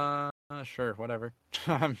 Sure, whatever.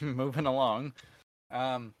 I'm moving along.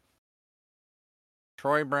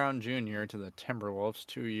 Troy Brown Jr. to the Timberwolves,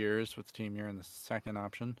 2 years with team year in the second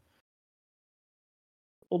option.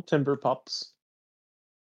 Old Timber Pups.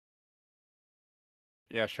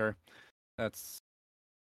 Yeah, sure. That's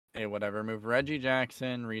a whatever move. Reggie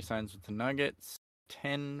Jackson re-signs with the Nuggets,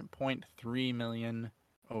 $10.3 million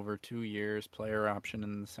over 2 years, player option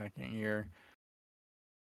in the second year.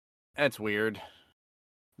 That's weird.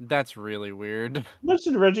 That's really weird. How much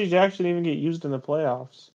did Reggie Jackson even get used in the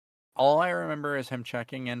playoffs? All I remember is him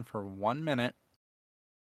checking in for 1 minute.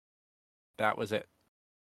 That was it.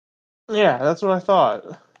 Yeah, that's what I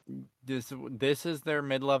thought. This is their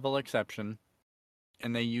mid-level exception,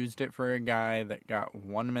 and they used it for a guy that got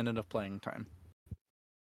 1 minute of playing time.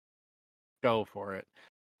 Go for it.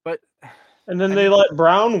 But And then they let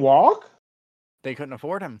Brown walk? They couldn't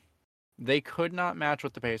afford him. They could not match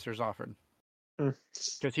what the Pacers offered.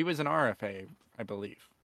 Because he was an RFA, I believe.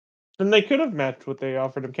 Then they could have matched what they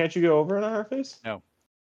offered him. Can't you go over an RFAs? No.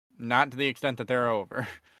 not to the extent that they're over.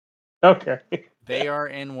 Okay. They are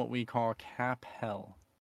in what we call cap hell.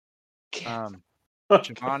 Okay.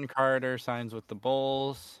 Javon Carter signs with the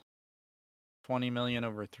Bulls, $20 million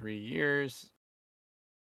over 3 years.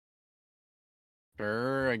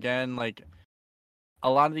 Sure, again, like a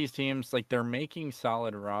lot of these teams, like they're making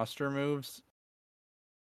solid roster moves,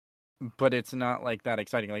 but it's not like that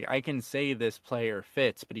exciting. Like I can say this player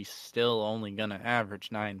fits, but he's still only gonna average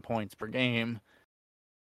 9 points per game.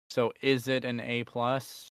 So is it an A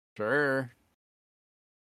plus? Sure.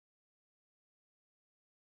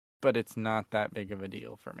 But it's not that big of a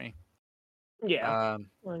deal for me. Yeah.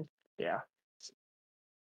 Yeah.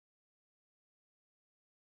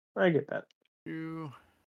 I get that.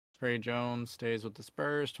 Trey Jones stays with the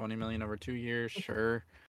Spurs, $20 million over 2 years. Sure.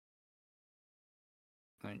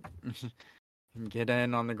 Like get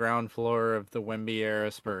in on the ground floor of the Wemby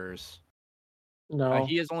era Spurs. No.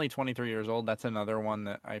 He is only 23 years old. That's another one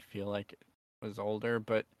that I feel like was older,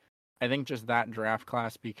 but I think just that draft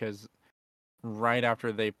class, because right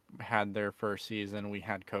after they had their first season, we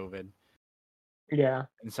had COVID. Yeah.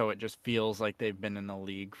 And so it just feels like they've been in the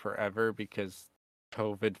league forever because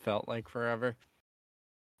COVID felt like forever.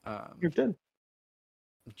 You did.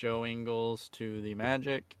 Joe Ingles to the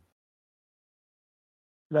Magic.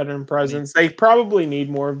 Veteran presence. They probably need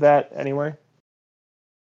more of that anyway.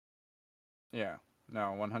 Yeah,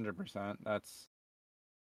 no, 100%. That's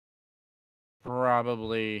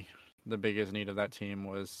probably the biggest need of that team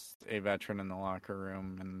was a veteran in the locker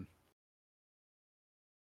room. And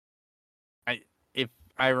if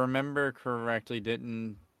I remember correctly,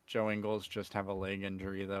 didn't Joe Ingles just have a leg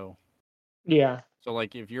injury though? Yeah. So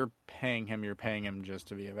like if you're paying him just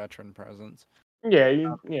to be a veteran presence.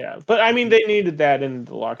 Yeah, yeah. But I mean, they needed that in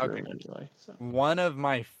the locker Okay. room anyway. So. One of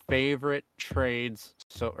my favorite signings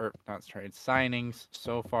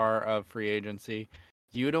so far of free agency,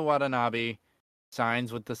 Yuta Watanabe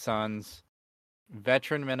signs with the Suns,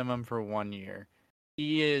 veteran minimum for 1 year.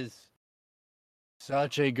 He is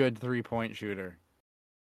such a good 3-point shooter.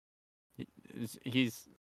 He's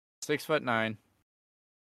 6'9",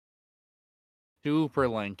 super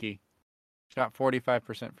lanky, shot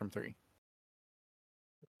 45% from 3.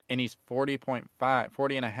 And he's 40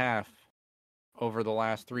 and a half over the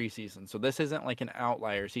last 3 seasons. So this isn't like an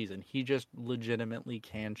outlier season. He just legitimately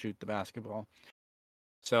can shoot the basketball.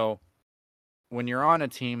 So when you're on a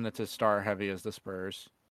team that's as star heavy as the Spurs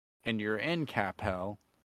and you're in cap hell,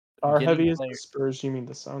 Are heavy as the Spurs? You mean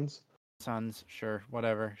the Suns? Suns, sure,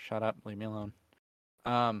 whatever. Shut up, leave me alone.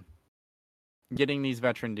 Getting these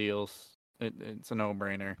veteran deals, it's a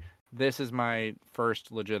no-brainer. This is my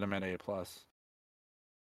first legitimate A+.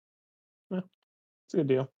 Yeah, it's a good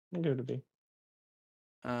deal. I'll give it a B.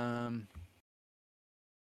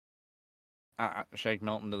 Shake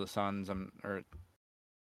Milton to the Suns, or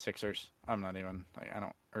Sixers. I'm not even,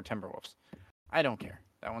 or Timberwolves. I don't care.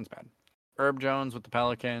 That one's bad. Herb Jones with the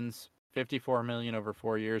Pelicans, $54 million over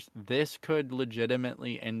 4 years. This could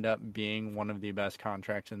legitimately end up being one of the best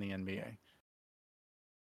contracts in the NBA.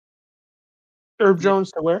 Herb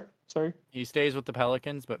Jones to where? Sorry. He stays with the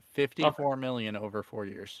Pelicans, but $54 million over 4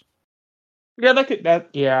 years. Yeah,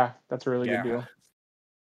 that's a really good deal.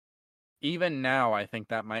 Even now, I think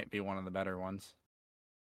that might be one of the better ones.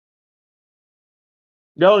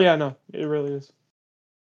 Oh yeah, no, it really is.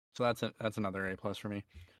 So that's another A+ for me.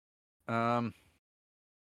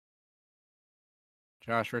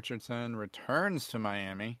 Josh Richardson returns to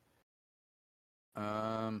Miami.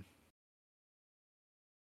 When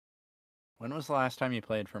was the last time you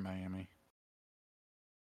played for Miami?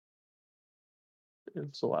 It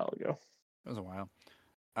was a while ago. It was a while.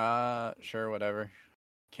 Sure, whatever.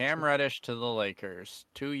 Cam Reddish to the Lakers.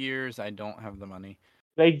 2 years. I don't have the money.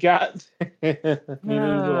 They got neither do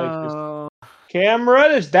the Lakers. Cam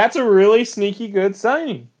Reddish. That's a really sneaky good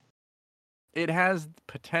signing. It has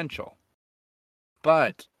potential,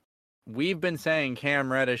 but we've been saying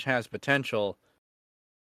Cam Reddish has potential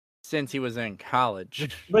since he was in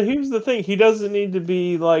college. But here's the thing: he doesn't need to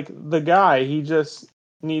be like the guy. He just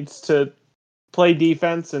needs to play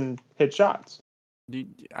defense and hit shots.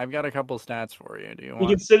 I've got a couple stats for you. Do you want? He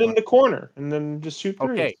can sit in the corner and then just shoot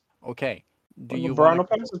threes. Okay. LeBron will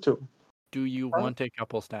pass it to him. Do you want a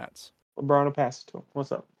couple stats? LeBron will pass it to him.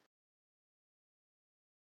 What's up?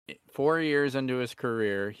 4 years into his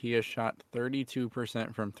career, he has shot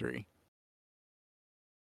 32% from 3.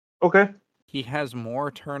 Okay. He has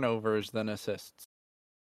more turnovers than assists.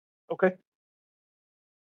 Okay.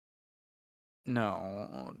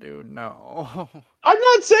 No, dude, no. I'm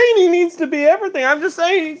not saying he needs to be everything. I'm just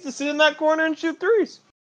saying he needs to sit in that corner and shoot threes.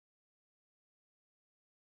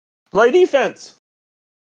 Play defense.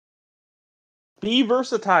 Be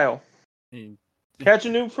versatile. He- Catch a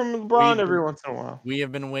nuke from LeBron We've every once in a while. We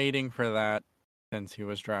have been waiting for that since he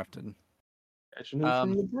was drafted. Catch a nuke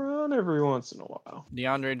from LeBron every once in a while.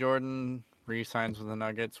 DeAndre Jordan re-signs with the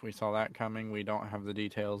Nuggets. We saw that coming. We don't have the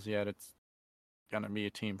details yet. It's gonna be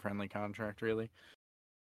a team-friendly contract, really.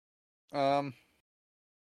 I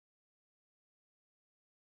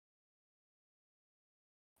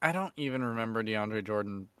don't even remember DeAndre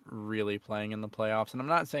Jordan really playing in the playoffs, and I'm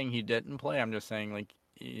not saying he didn't play. I'm just saying like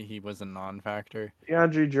he was a non-factor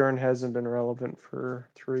DeAndre Jordan hasn't been relevant for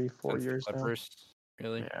 3-4 since the years now. Clippers,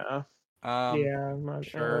 really. Yeah.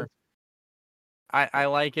 Sure. I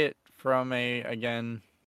like it from again.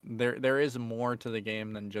 There is more to the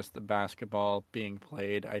game than just the basketball being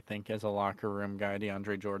played. I think as a locker room guy,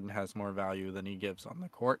 DeAndre Jordan has more value than he gives on the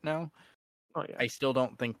court now. Oh yeah. I still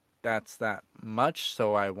don't think that's that much,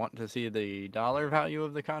 so I want to see the dollar value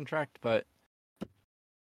of the contract, but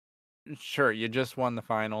sure, you just won the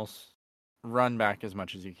finals. Run back as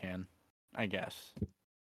much as you can, I guess.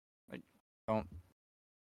 Like, don't,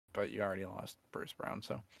 but you already lost Bruce Brown,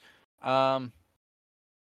 so.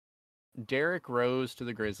 Derrick Rose to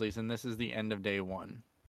the Grizzlies, and this is the end of day one.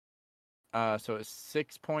 So it's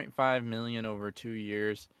 $6.5 million over 2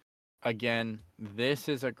 years. Again, this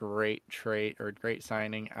is a great trade or great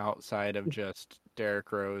signing outside of just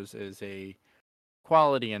Derrick Rose is a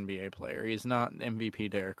quality NBA player. He's not MVP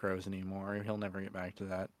Derrick Rose anymore. He'll never get back to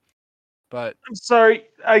that. But I'm sorry,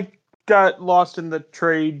 I got lost in the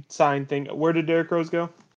trade sign thing. Where did Derrick Rose go?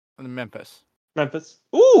 Memphis. Memphis.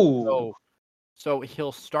 Ooh. So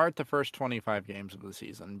he'll start the first 25 games of the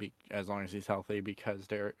season as long as he's healthy because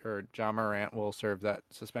Ja Morant will serve that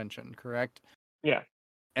suspension, correct? Yeah.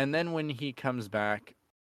 And then when he comes back,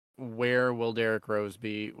 where will Derrick Rose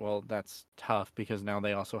be? Well, that's tough because now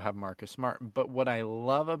they also have Marcus Smart. But what I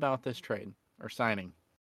love about this trade or signing,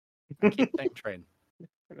 I keep saying trade.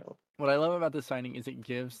 What I love about this signing is it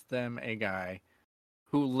gives them a guy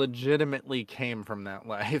who legitimately came from that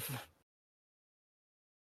life.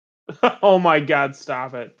 Oh my God!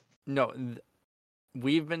 Stop it. No,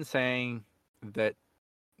 we've been saying that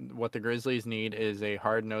what the Grizzlies need is a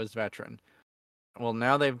hard-nosed veteran. Well,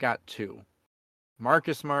 now they've got two.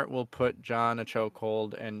 Marcus Smart will put John a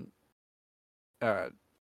chokehold, and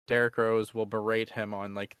Derrick Rose will berate him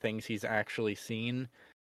on like things he's actually seen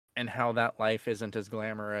and how that life isn't as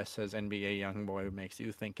glamorous as NBA YoungBoy makes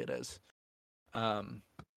you think it is. And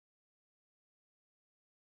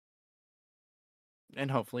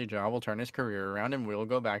hopefully Ja will turn his career around and we'll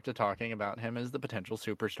go back to talking about him as the potential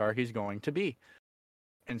superstar he's going to be.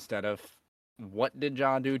 Instead of what did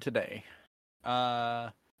Ja do today?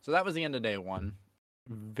 So that was the end of day one.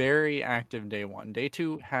 Very active day one. Day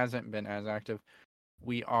two hasn't been as active.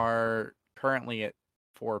 We are currently at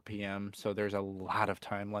 4 p.m., so there's a lot of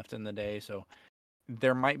time left in the day. So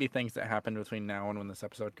there might be things that happen between now and when this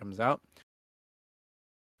episode comes out.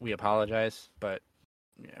 We apologize, but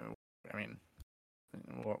I mean,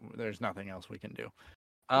 there's nothing else we can do.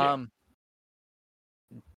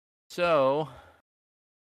 So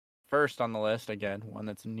first on the list, again, one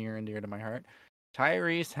that's near and dear to my heart,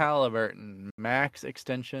 Tyrese Halliburton, max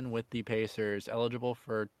extension with the Pacers, eligible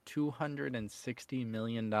for $260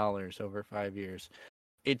 million over 5 years.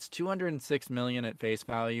 It's $206 million at face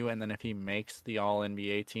value, and then if he makes the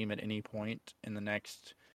All-NBA team at any point in the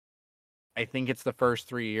next, I think it's the first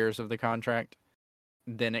 3 years of the contract,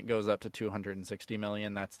 then it goes up to $260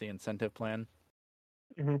 million. That's the incentive plan.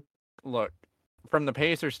 Mm-hmm. Look, from the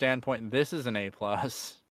Pacers standpoint, this is an A+.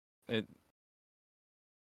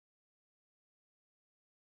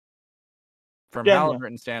 From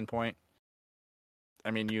Halliburton's standpoint,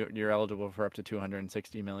 I mean, you're eligible for up to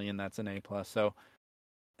 $260 million. That's an A+. So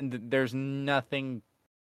there's nothing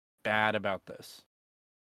bad about this.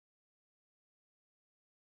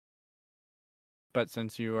 But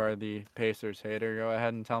since you are the Pacers hater, go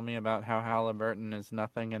ahead and tell me about how Halliburton is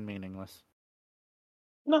nothing and meaningless.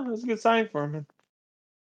 No, it's a good sign for him.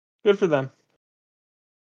 Good for them.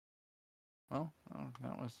 Well,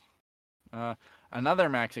 that was another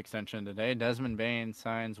max extension today. Desmond Bane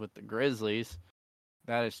signs with the Grizzlies.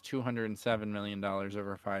 That is $207 million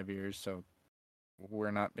over 5 years, so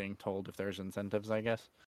we're not being told if there's incentives, I guess.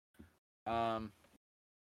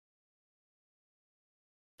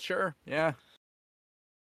 Sure, yeah.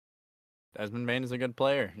 Desmond Bane is a good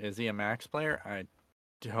player. Is he a max player? I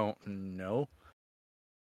don't know.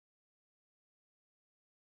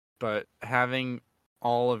 But having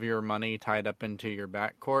all of your money tied up into your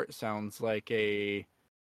backcourt sounds like a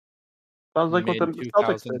what the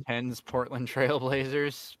Celtics did. mid-2010s Portland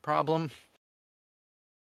Trailblazers problem.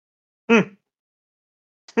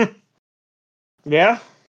 Yeah.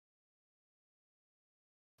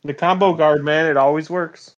 The combo guard, man, it always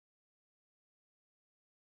works.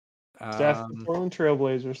 That's the Um, Portland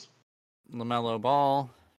Trailblazers. LaMelo Ball.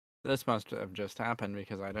 This must have just happened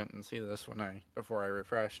because I didn't see this before I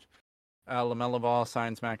refreshed. LaMelo Ball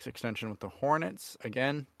signs max extension with the Hornets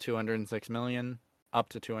again, $206 million, up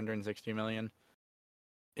to $260 million.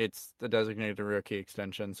 It's the designated rookie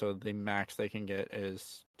extension, so the max they can get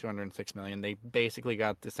is $206 million. They basically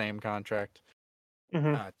got the same contract,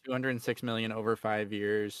 $206 million over 5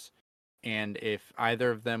 years. And if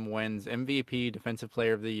either of them wins MVP, Defensive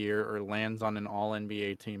Player of the Year, or lands on an All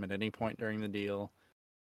NBA team at any point during the deal,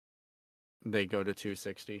 they go to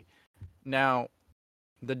 260. Now,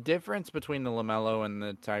 the difference between the LaMelo and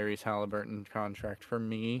the Tyrese Halliburton contract for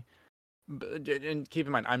me, and keep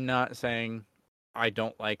in mind, I'm not saying I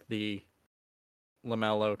don't like the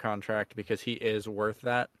LaMelo contract because he is worth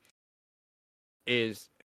that.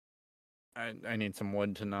 I need some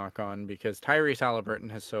wood to knock on because Tyrese Halliburton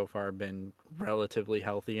has so far been relatively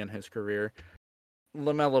healthy in his career.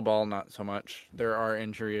 LaMelo Ball, not so much. There are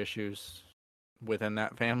injury issues within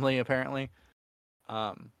that family, apparently.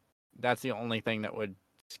 That's the only thing that would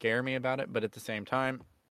scare me about it. But at the same time,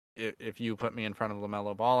 if you put me in front of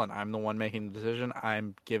LaMelo Ball and I'm the one making the decision,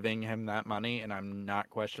 I'm giving him that money and I'm not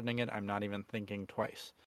questioning it. I'm not even thinking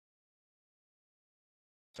twice.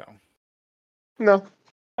 So. No,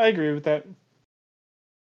 I agree with that.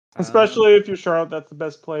 Especially if you're Charlotte, that's the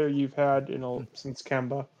best player you've had, since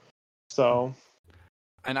Kemba. So.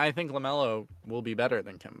 And I think LaMelo will be better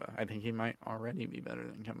than Kemba. I think he might already be better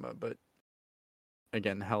than Kemba, but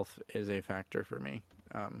again, health is a factor for me.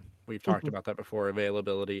 We've talked about that before.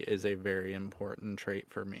 Availability is a very important trait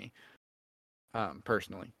for me,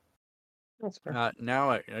 personally. That's fair.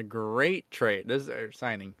 Now, a great trade. This is a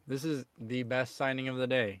signing. This is the best signing of the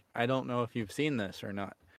day. I don't know if you've seen this or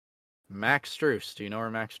not. Max Strus. Do you know where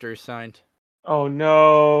Max Strus signed? Oh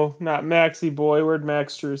no, not Maxi Boy. Where'd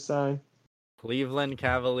Max Drew sign? Cleveland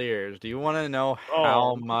Cavaliers. Do you want to know Oh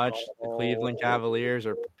how much the Cleveland Cavaliers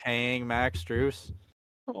are paying Max Strus?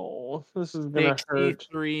 Oh, this is gonna hurt.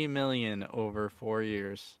 $63 million over 4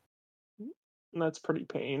 years. That's pretty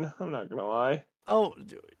pain. I'm not gonna lie. Oh,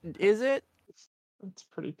 is it? That's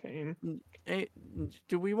pretty pain. Hey,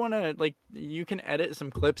 do we want to You can edit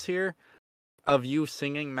some clips here of you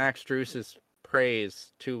singing Max Strus's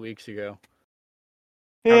praise 2 weeks ago.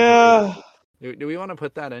 Yeah. Do we want to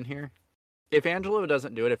put that in here? If Angelo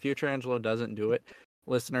doesn't do it, if future Angelo doesn't do it,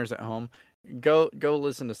 listeners at home, go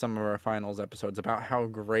listen to some of our finals episodes about how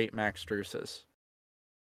great Max Strus is.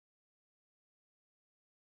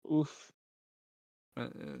 Oof.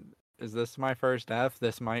 Is this my first F?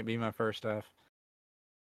 This might be my first F.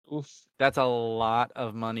 Oof. That's a lot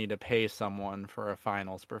of money to pay someone for a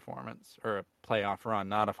finals performance or a playoff run,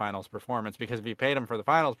 not a finals performance, because if you paid him for the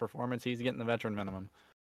finals performance, he's getting the veteran minimum.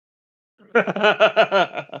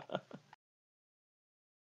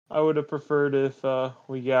 I would have preferred if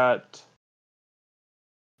we got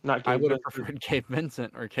not Gabe I would have Vincent. preferred Gabe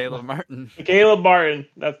Vincent or Caleb Martin. Caleb Martin.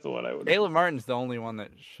 That's the one I would have. Caleb Martin's the only one that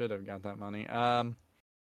should have got that money.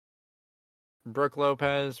 Brooke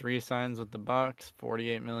Lopez re-signs with the Bucks,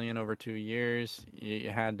 $48 million over 2 years.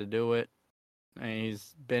 You had to do it. And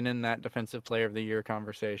he's been in that Defensive Player of the Year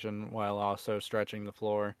conversation while also stretching the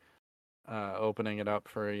floor, opening it up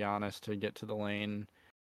for Giannis to get to the lane.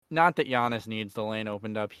 Not that Giannis needs the lane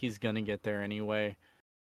opened up; he's gonna get there anyway.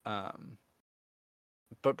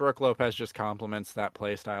 But Brooke Lopez just complements that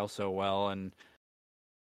play style so well, and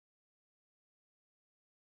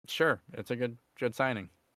sure, it's a good signing.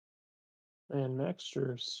 And Max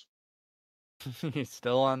Strus. He's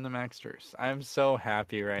still on the Maxters. I'm so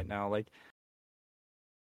happy right now. Like,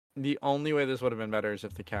 the only way this would have been better is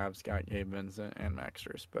if the Cavs got Gabe Vincent and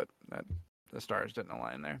Maxters, but the stars didn't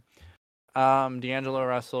align there. D'Angelo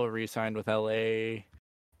Russell re-signed with LA.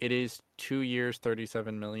 It is 2 years,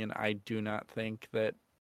 $37 million. I do not think that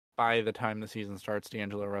by the time the season starts,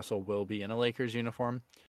 D'Angelo Russell will be in a Lakers uniform.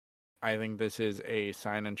 I think this is a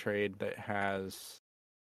sign and trade that has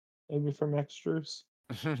Maybe for Max Strus.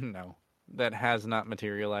 no, that has not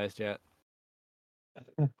materialized yet.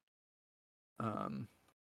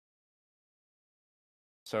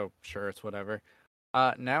 So sure, it's whatever.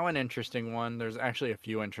 Now an interesting one. There's actually a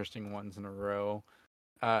few interesting ones in a row.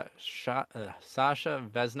 Sasha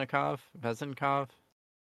Vezenkov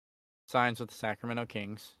signs with the Sacramento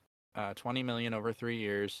Kings. $20 million over 3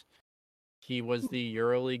 years. He was the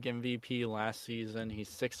EuroLeague MVP last season. He's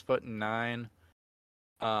 6'9".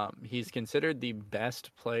 He's considered the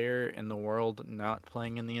best player in the world not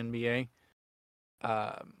playing in the NBA.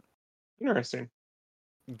 Interesting.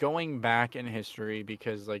 Going back in history,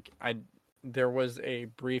 because there was a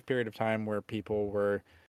brief period of time where people were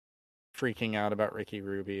freaking out about Ricky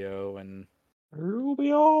Rubio, and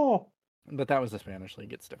Rubio. but that was the Spanish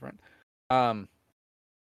league. It's different. Um,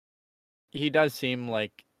 he does seem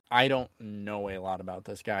like I don't know a lot about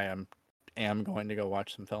this guy. Am going to go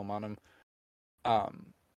watch some film on him.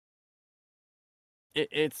 Um,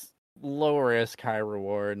 it's low risk, high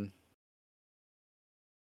reward.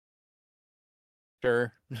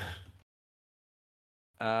 Sure.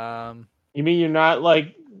 um, You mean you're not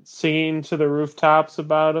like singing to the rooftops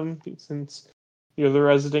about him since you're the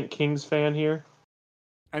resident Kings fan here?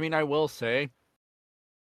 I mean, I will say,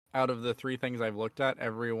 out of the three things I've looked at,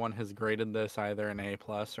 everyone has graded this either an A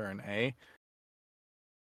plus or an A.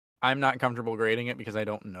 I'm not comfortable grading it because I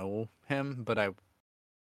don't know him, but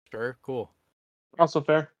sure, cool. Also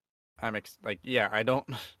fair. Yeah, I don't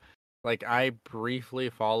like I briefly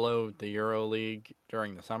followed the Euro League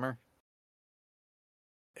during the summer,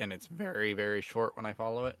 and it's very, very short when I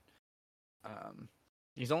follow it. Um,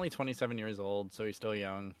 he's only 27 years old, so he's still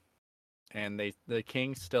young, and the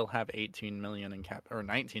Kings still have 18 million in cap or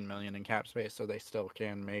 19 million in cap space, so they still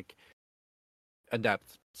can make a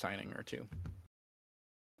depth signing or two.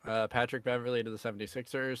 Patrick Beverley to the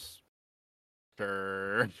 76ers.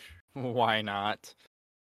 Sure. Why not?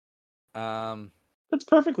 That's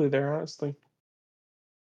perfectly there, honestly.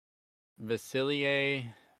 Vasilije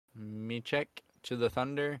Micek to the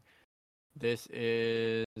Thunder. This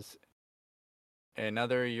is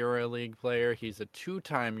another EuroLeague player. He's a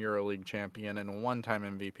two-time EuroLeague champion and a one-time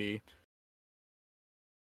MVP.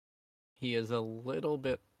 He is a little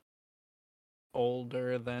bit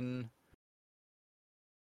older than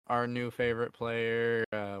our new favorite player.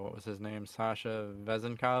 What was his name? Sasha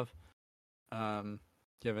Vezenkov.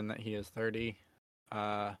 Given that he is 30.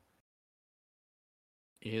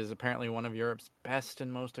 He is apparently one of Europe's best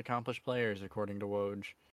and most accomplished players, according to Woj.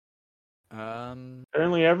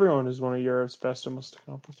 Apparently, everyone is one of Europe's best and most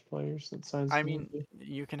accomplished players that signs I the mean, movie.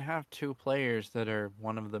 you can have two players that are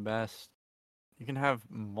one of the best. You can have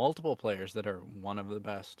multiple players that are one of the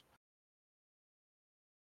best.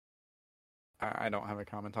 I don't have a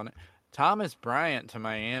comment on it. Thomas Bryant to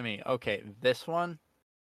Miami. Okay, this one,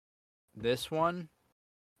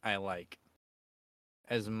 I like.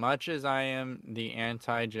 As much as I am the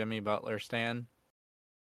anti Jimmy Butler stan,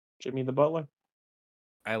 Jimmy the Butler.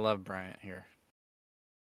 I love Bryant here.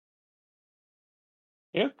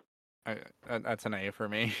 Yeah. That's an A for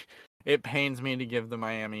me. It pains me to give the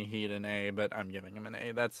Miami Heat an A, but I'm giving him an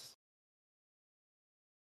A.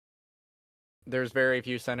 There's very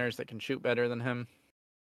few centers that can shoot better than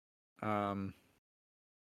him.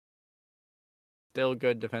 Still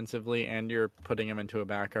good defensively, and you're putting him into a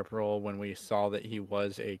backup role when we saw that he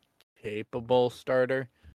was a capable starter.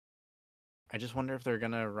 I just wonder if they're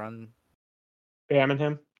gonna run. Bam and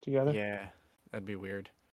him together. Yeah, that'd be weird.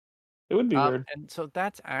 It would be weird. And so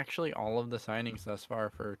that's actually all of the signings thus far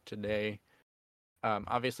for today.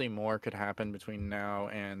 Obviously, more could happen between now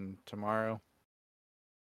and tomorrow,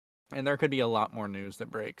 and there could be a lot more news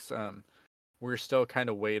that breaks. We're still kind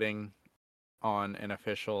of waiting on an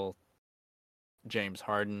official James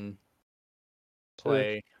Harden To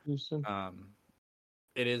play. Houston.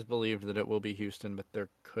 It is believed that it will be Houston, but there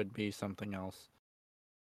could be something else.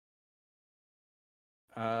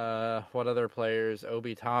 What other players?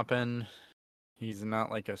 Obi Toppin. He's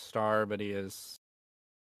not like a star, but he is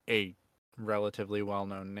a relatively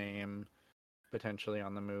well-known name, potentially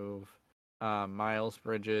on the move. Miles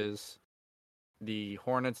Bridges. The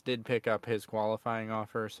Hornets did pick up his qualifying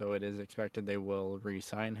offer, so it is expected they will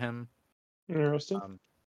re-sign him. Interesting.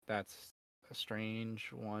 That's a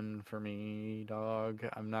strange one for me, dog.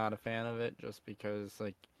 I'm not a fan of it just because,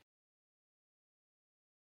 like,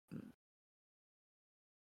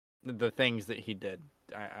 the things that he did,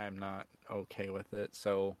 I'm not okay with it.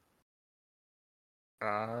 So,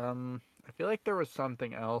 I feel like there was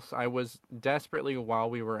something else. I was desperately, while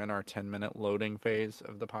we were in our 10-minute loading phase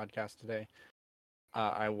of the podcast today,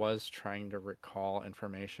 I was trying to recall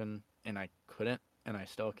information and I couldn't, and I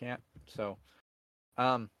still can't. So,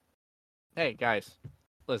 hey guys,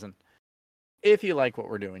 listen. If you like what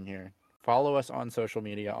we're doing here, follow us on social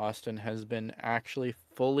media. Austin has been actually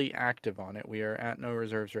fully active on it. We are at No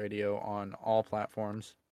Reserves Radio on all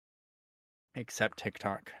platforms except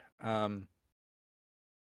TikTok. And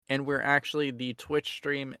we're actually the Twitch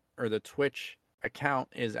stream or the Twitch account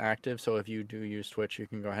is active. So if you do use Twitch, you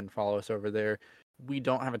can go ahead and follow us over there. We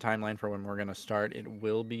don't have a timeline for when we're going to start. It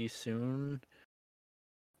will be soon,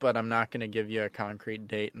 but I'm not going to give you a concrete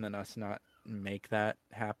date and then us not make that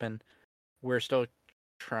happen. We're still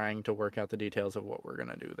trying to work out the details of what we're going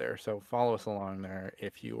to do there. So follow us along there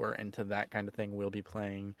if you are into that kind of thing. We'll be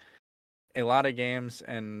playing a lot of games,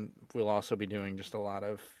 and we'll also be doing just a lot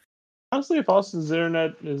of Honestly, if Austin's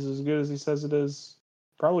internet is as good as he says it is,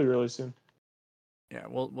 probably really soon. Yeah,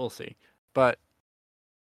 we'll see. But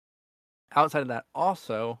outside of that,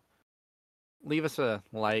 also leave us a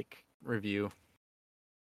like, review,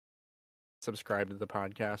 subscribe to the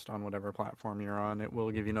podcast on whatever platform you're on. It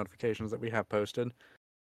will give you notifications that we have posted,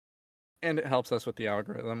 and it helps us with the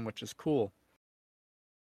algorithm, which is cool.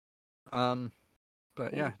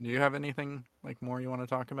 But yeah, do you have anything like more you want to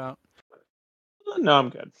talk about? No, I'm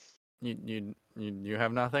good. You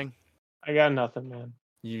have nothing. I got nothing, man.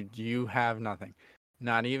 You have nothing.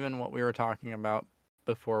 Not even what we were talking about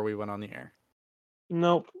before we went on the air.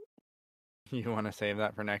 Nope. You want to save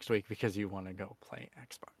that for next week because you want to go play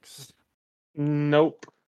Xbox. Nope.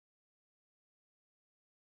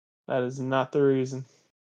 That is not the reason.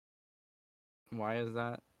 Why is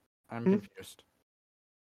that? I'm Hmm? confused.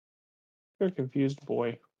 You're a confused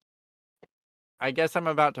boy. I guess I'm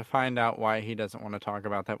about to find out why he doesn't want to talk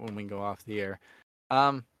about that when we go off the air.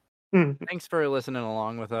 Um, Hmm. Thanks for listening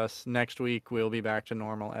along with us. Next week we'll be back to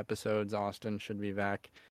normal episodes. Austin should be back,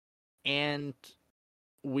 and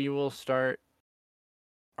we will start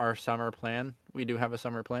our summer plan. We do have a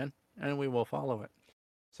summer plan, and we will follow it.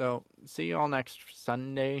 So, see you all next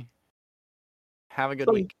Sunday. Have a good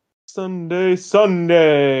week.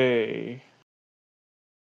 Sunday.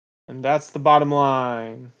 And that's the bottom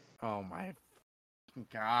line. Oh my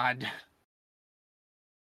God.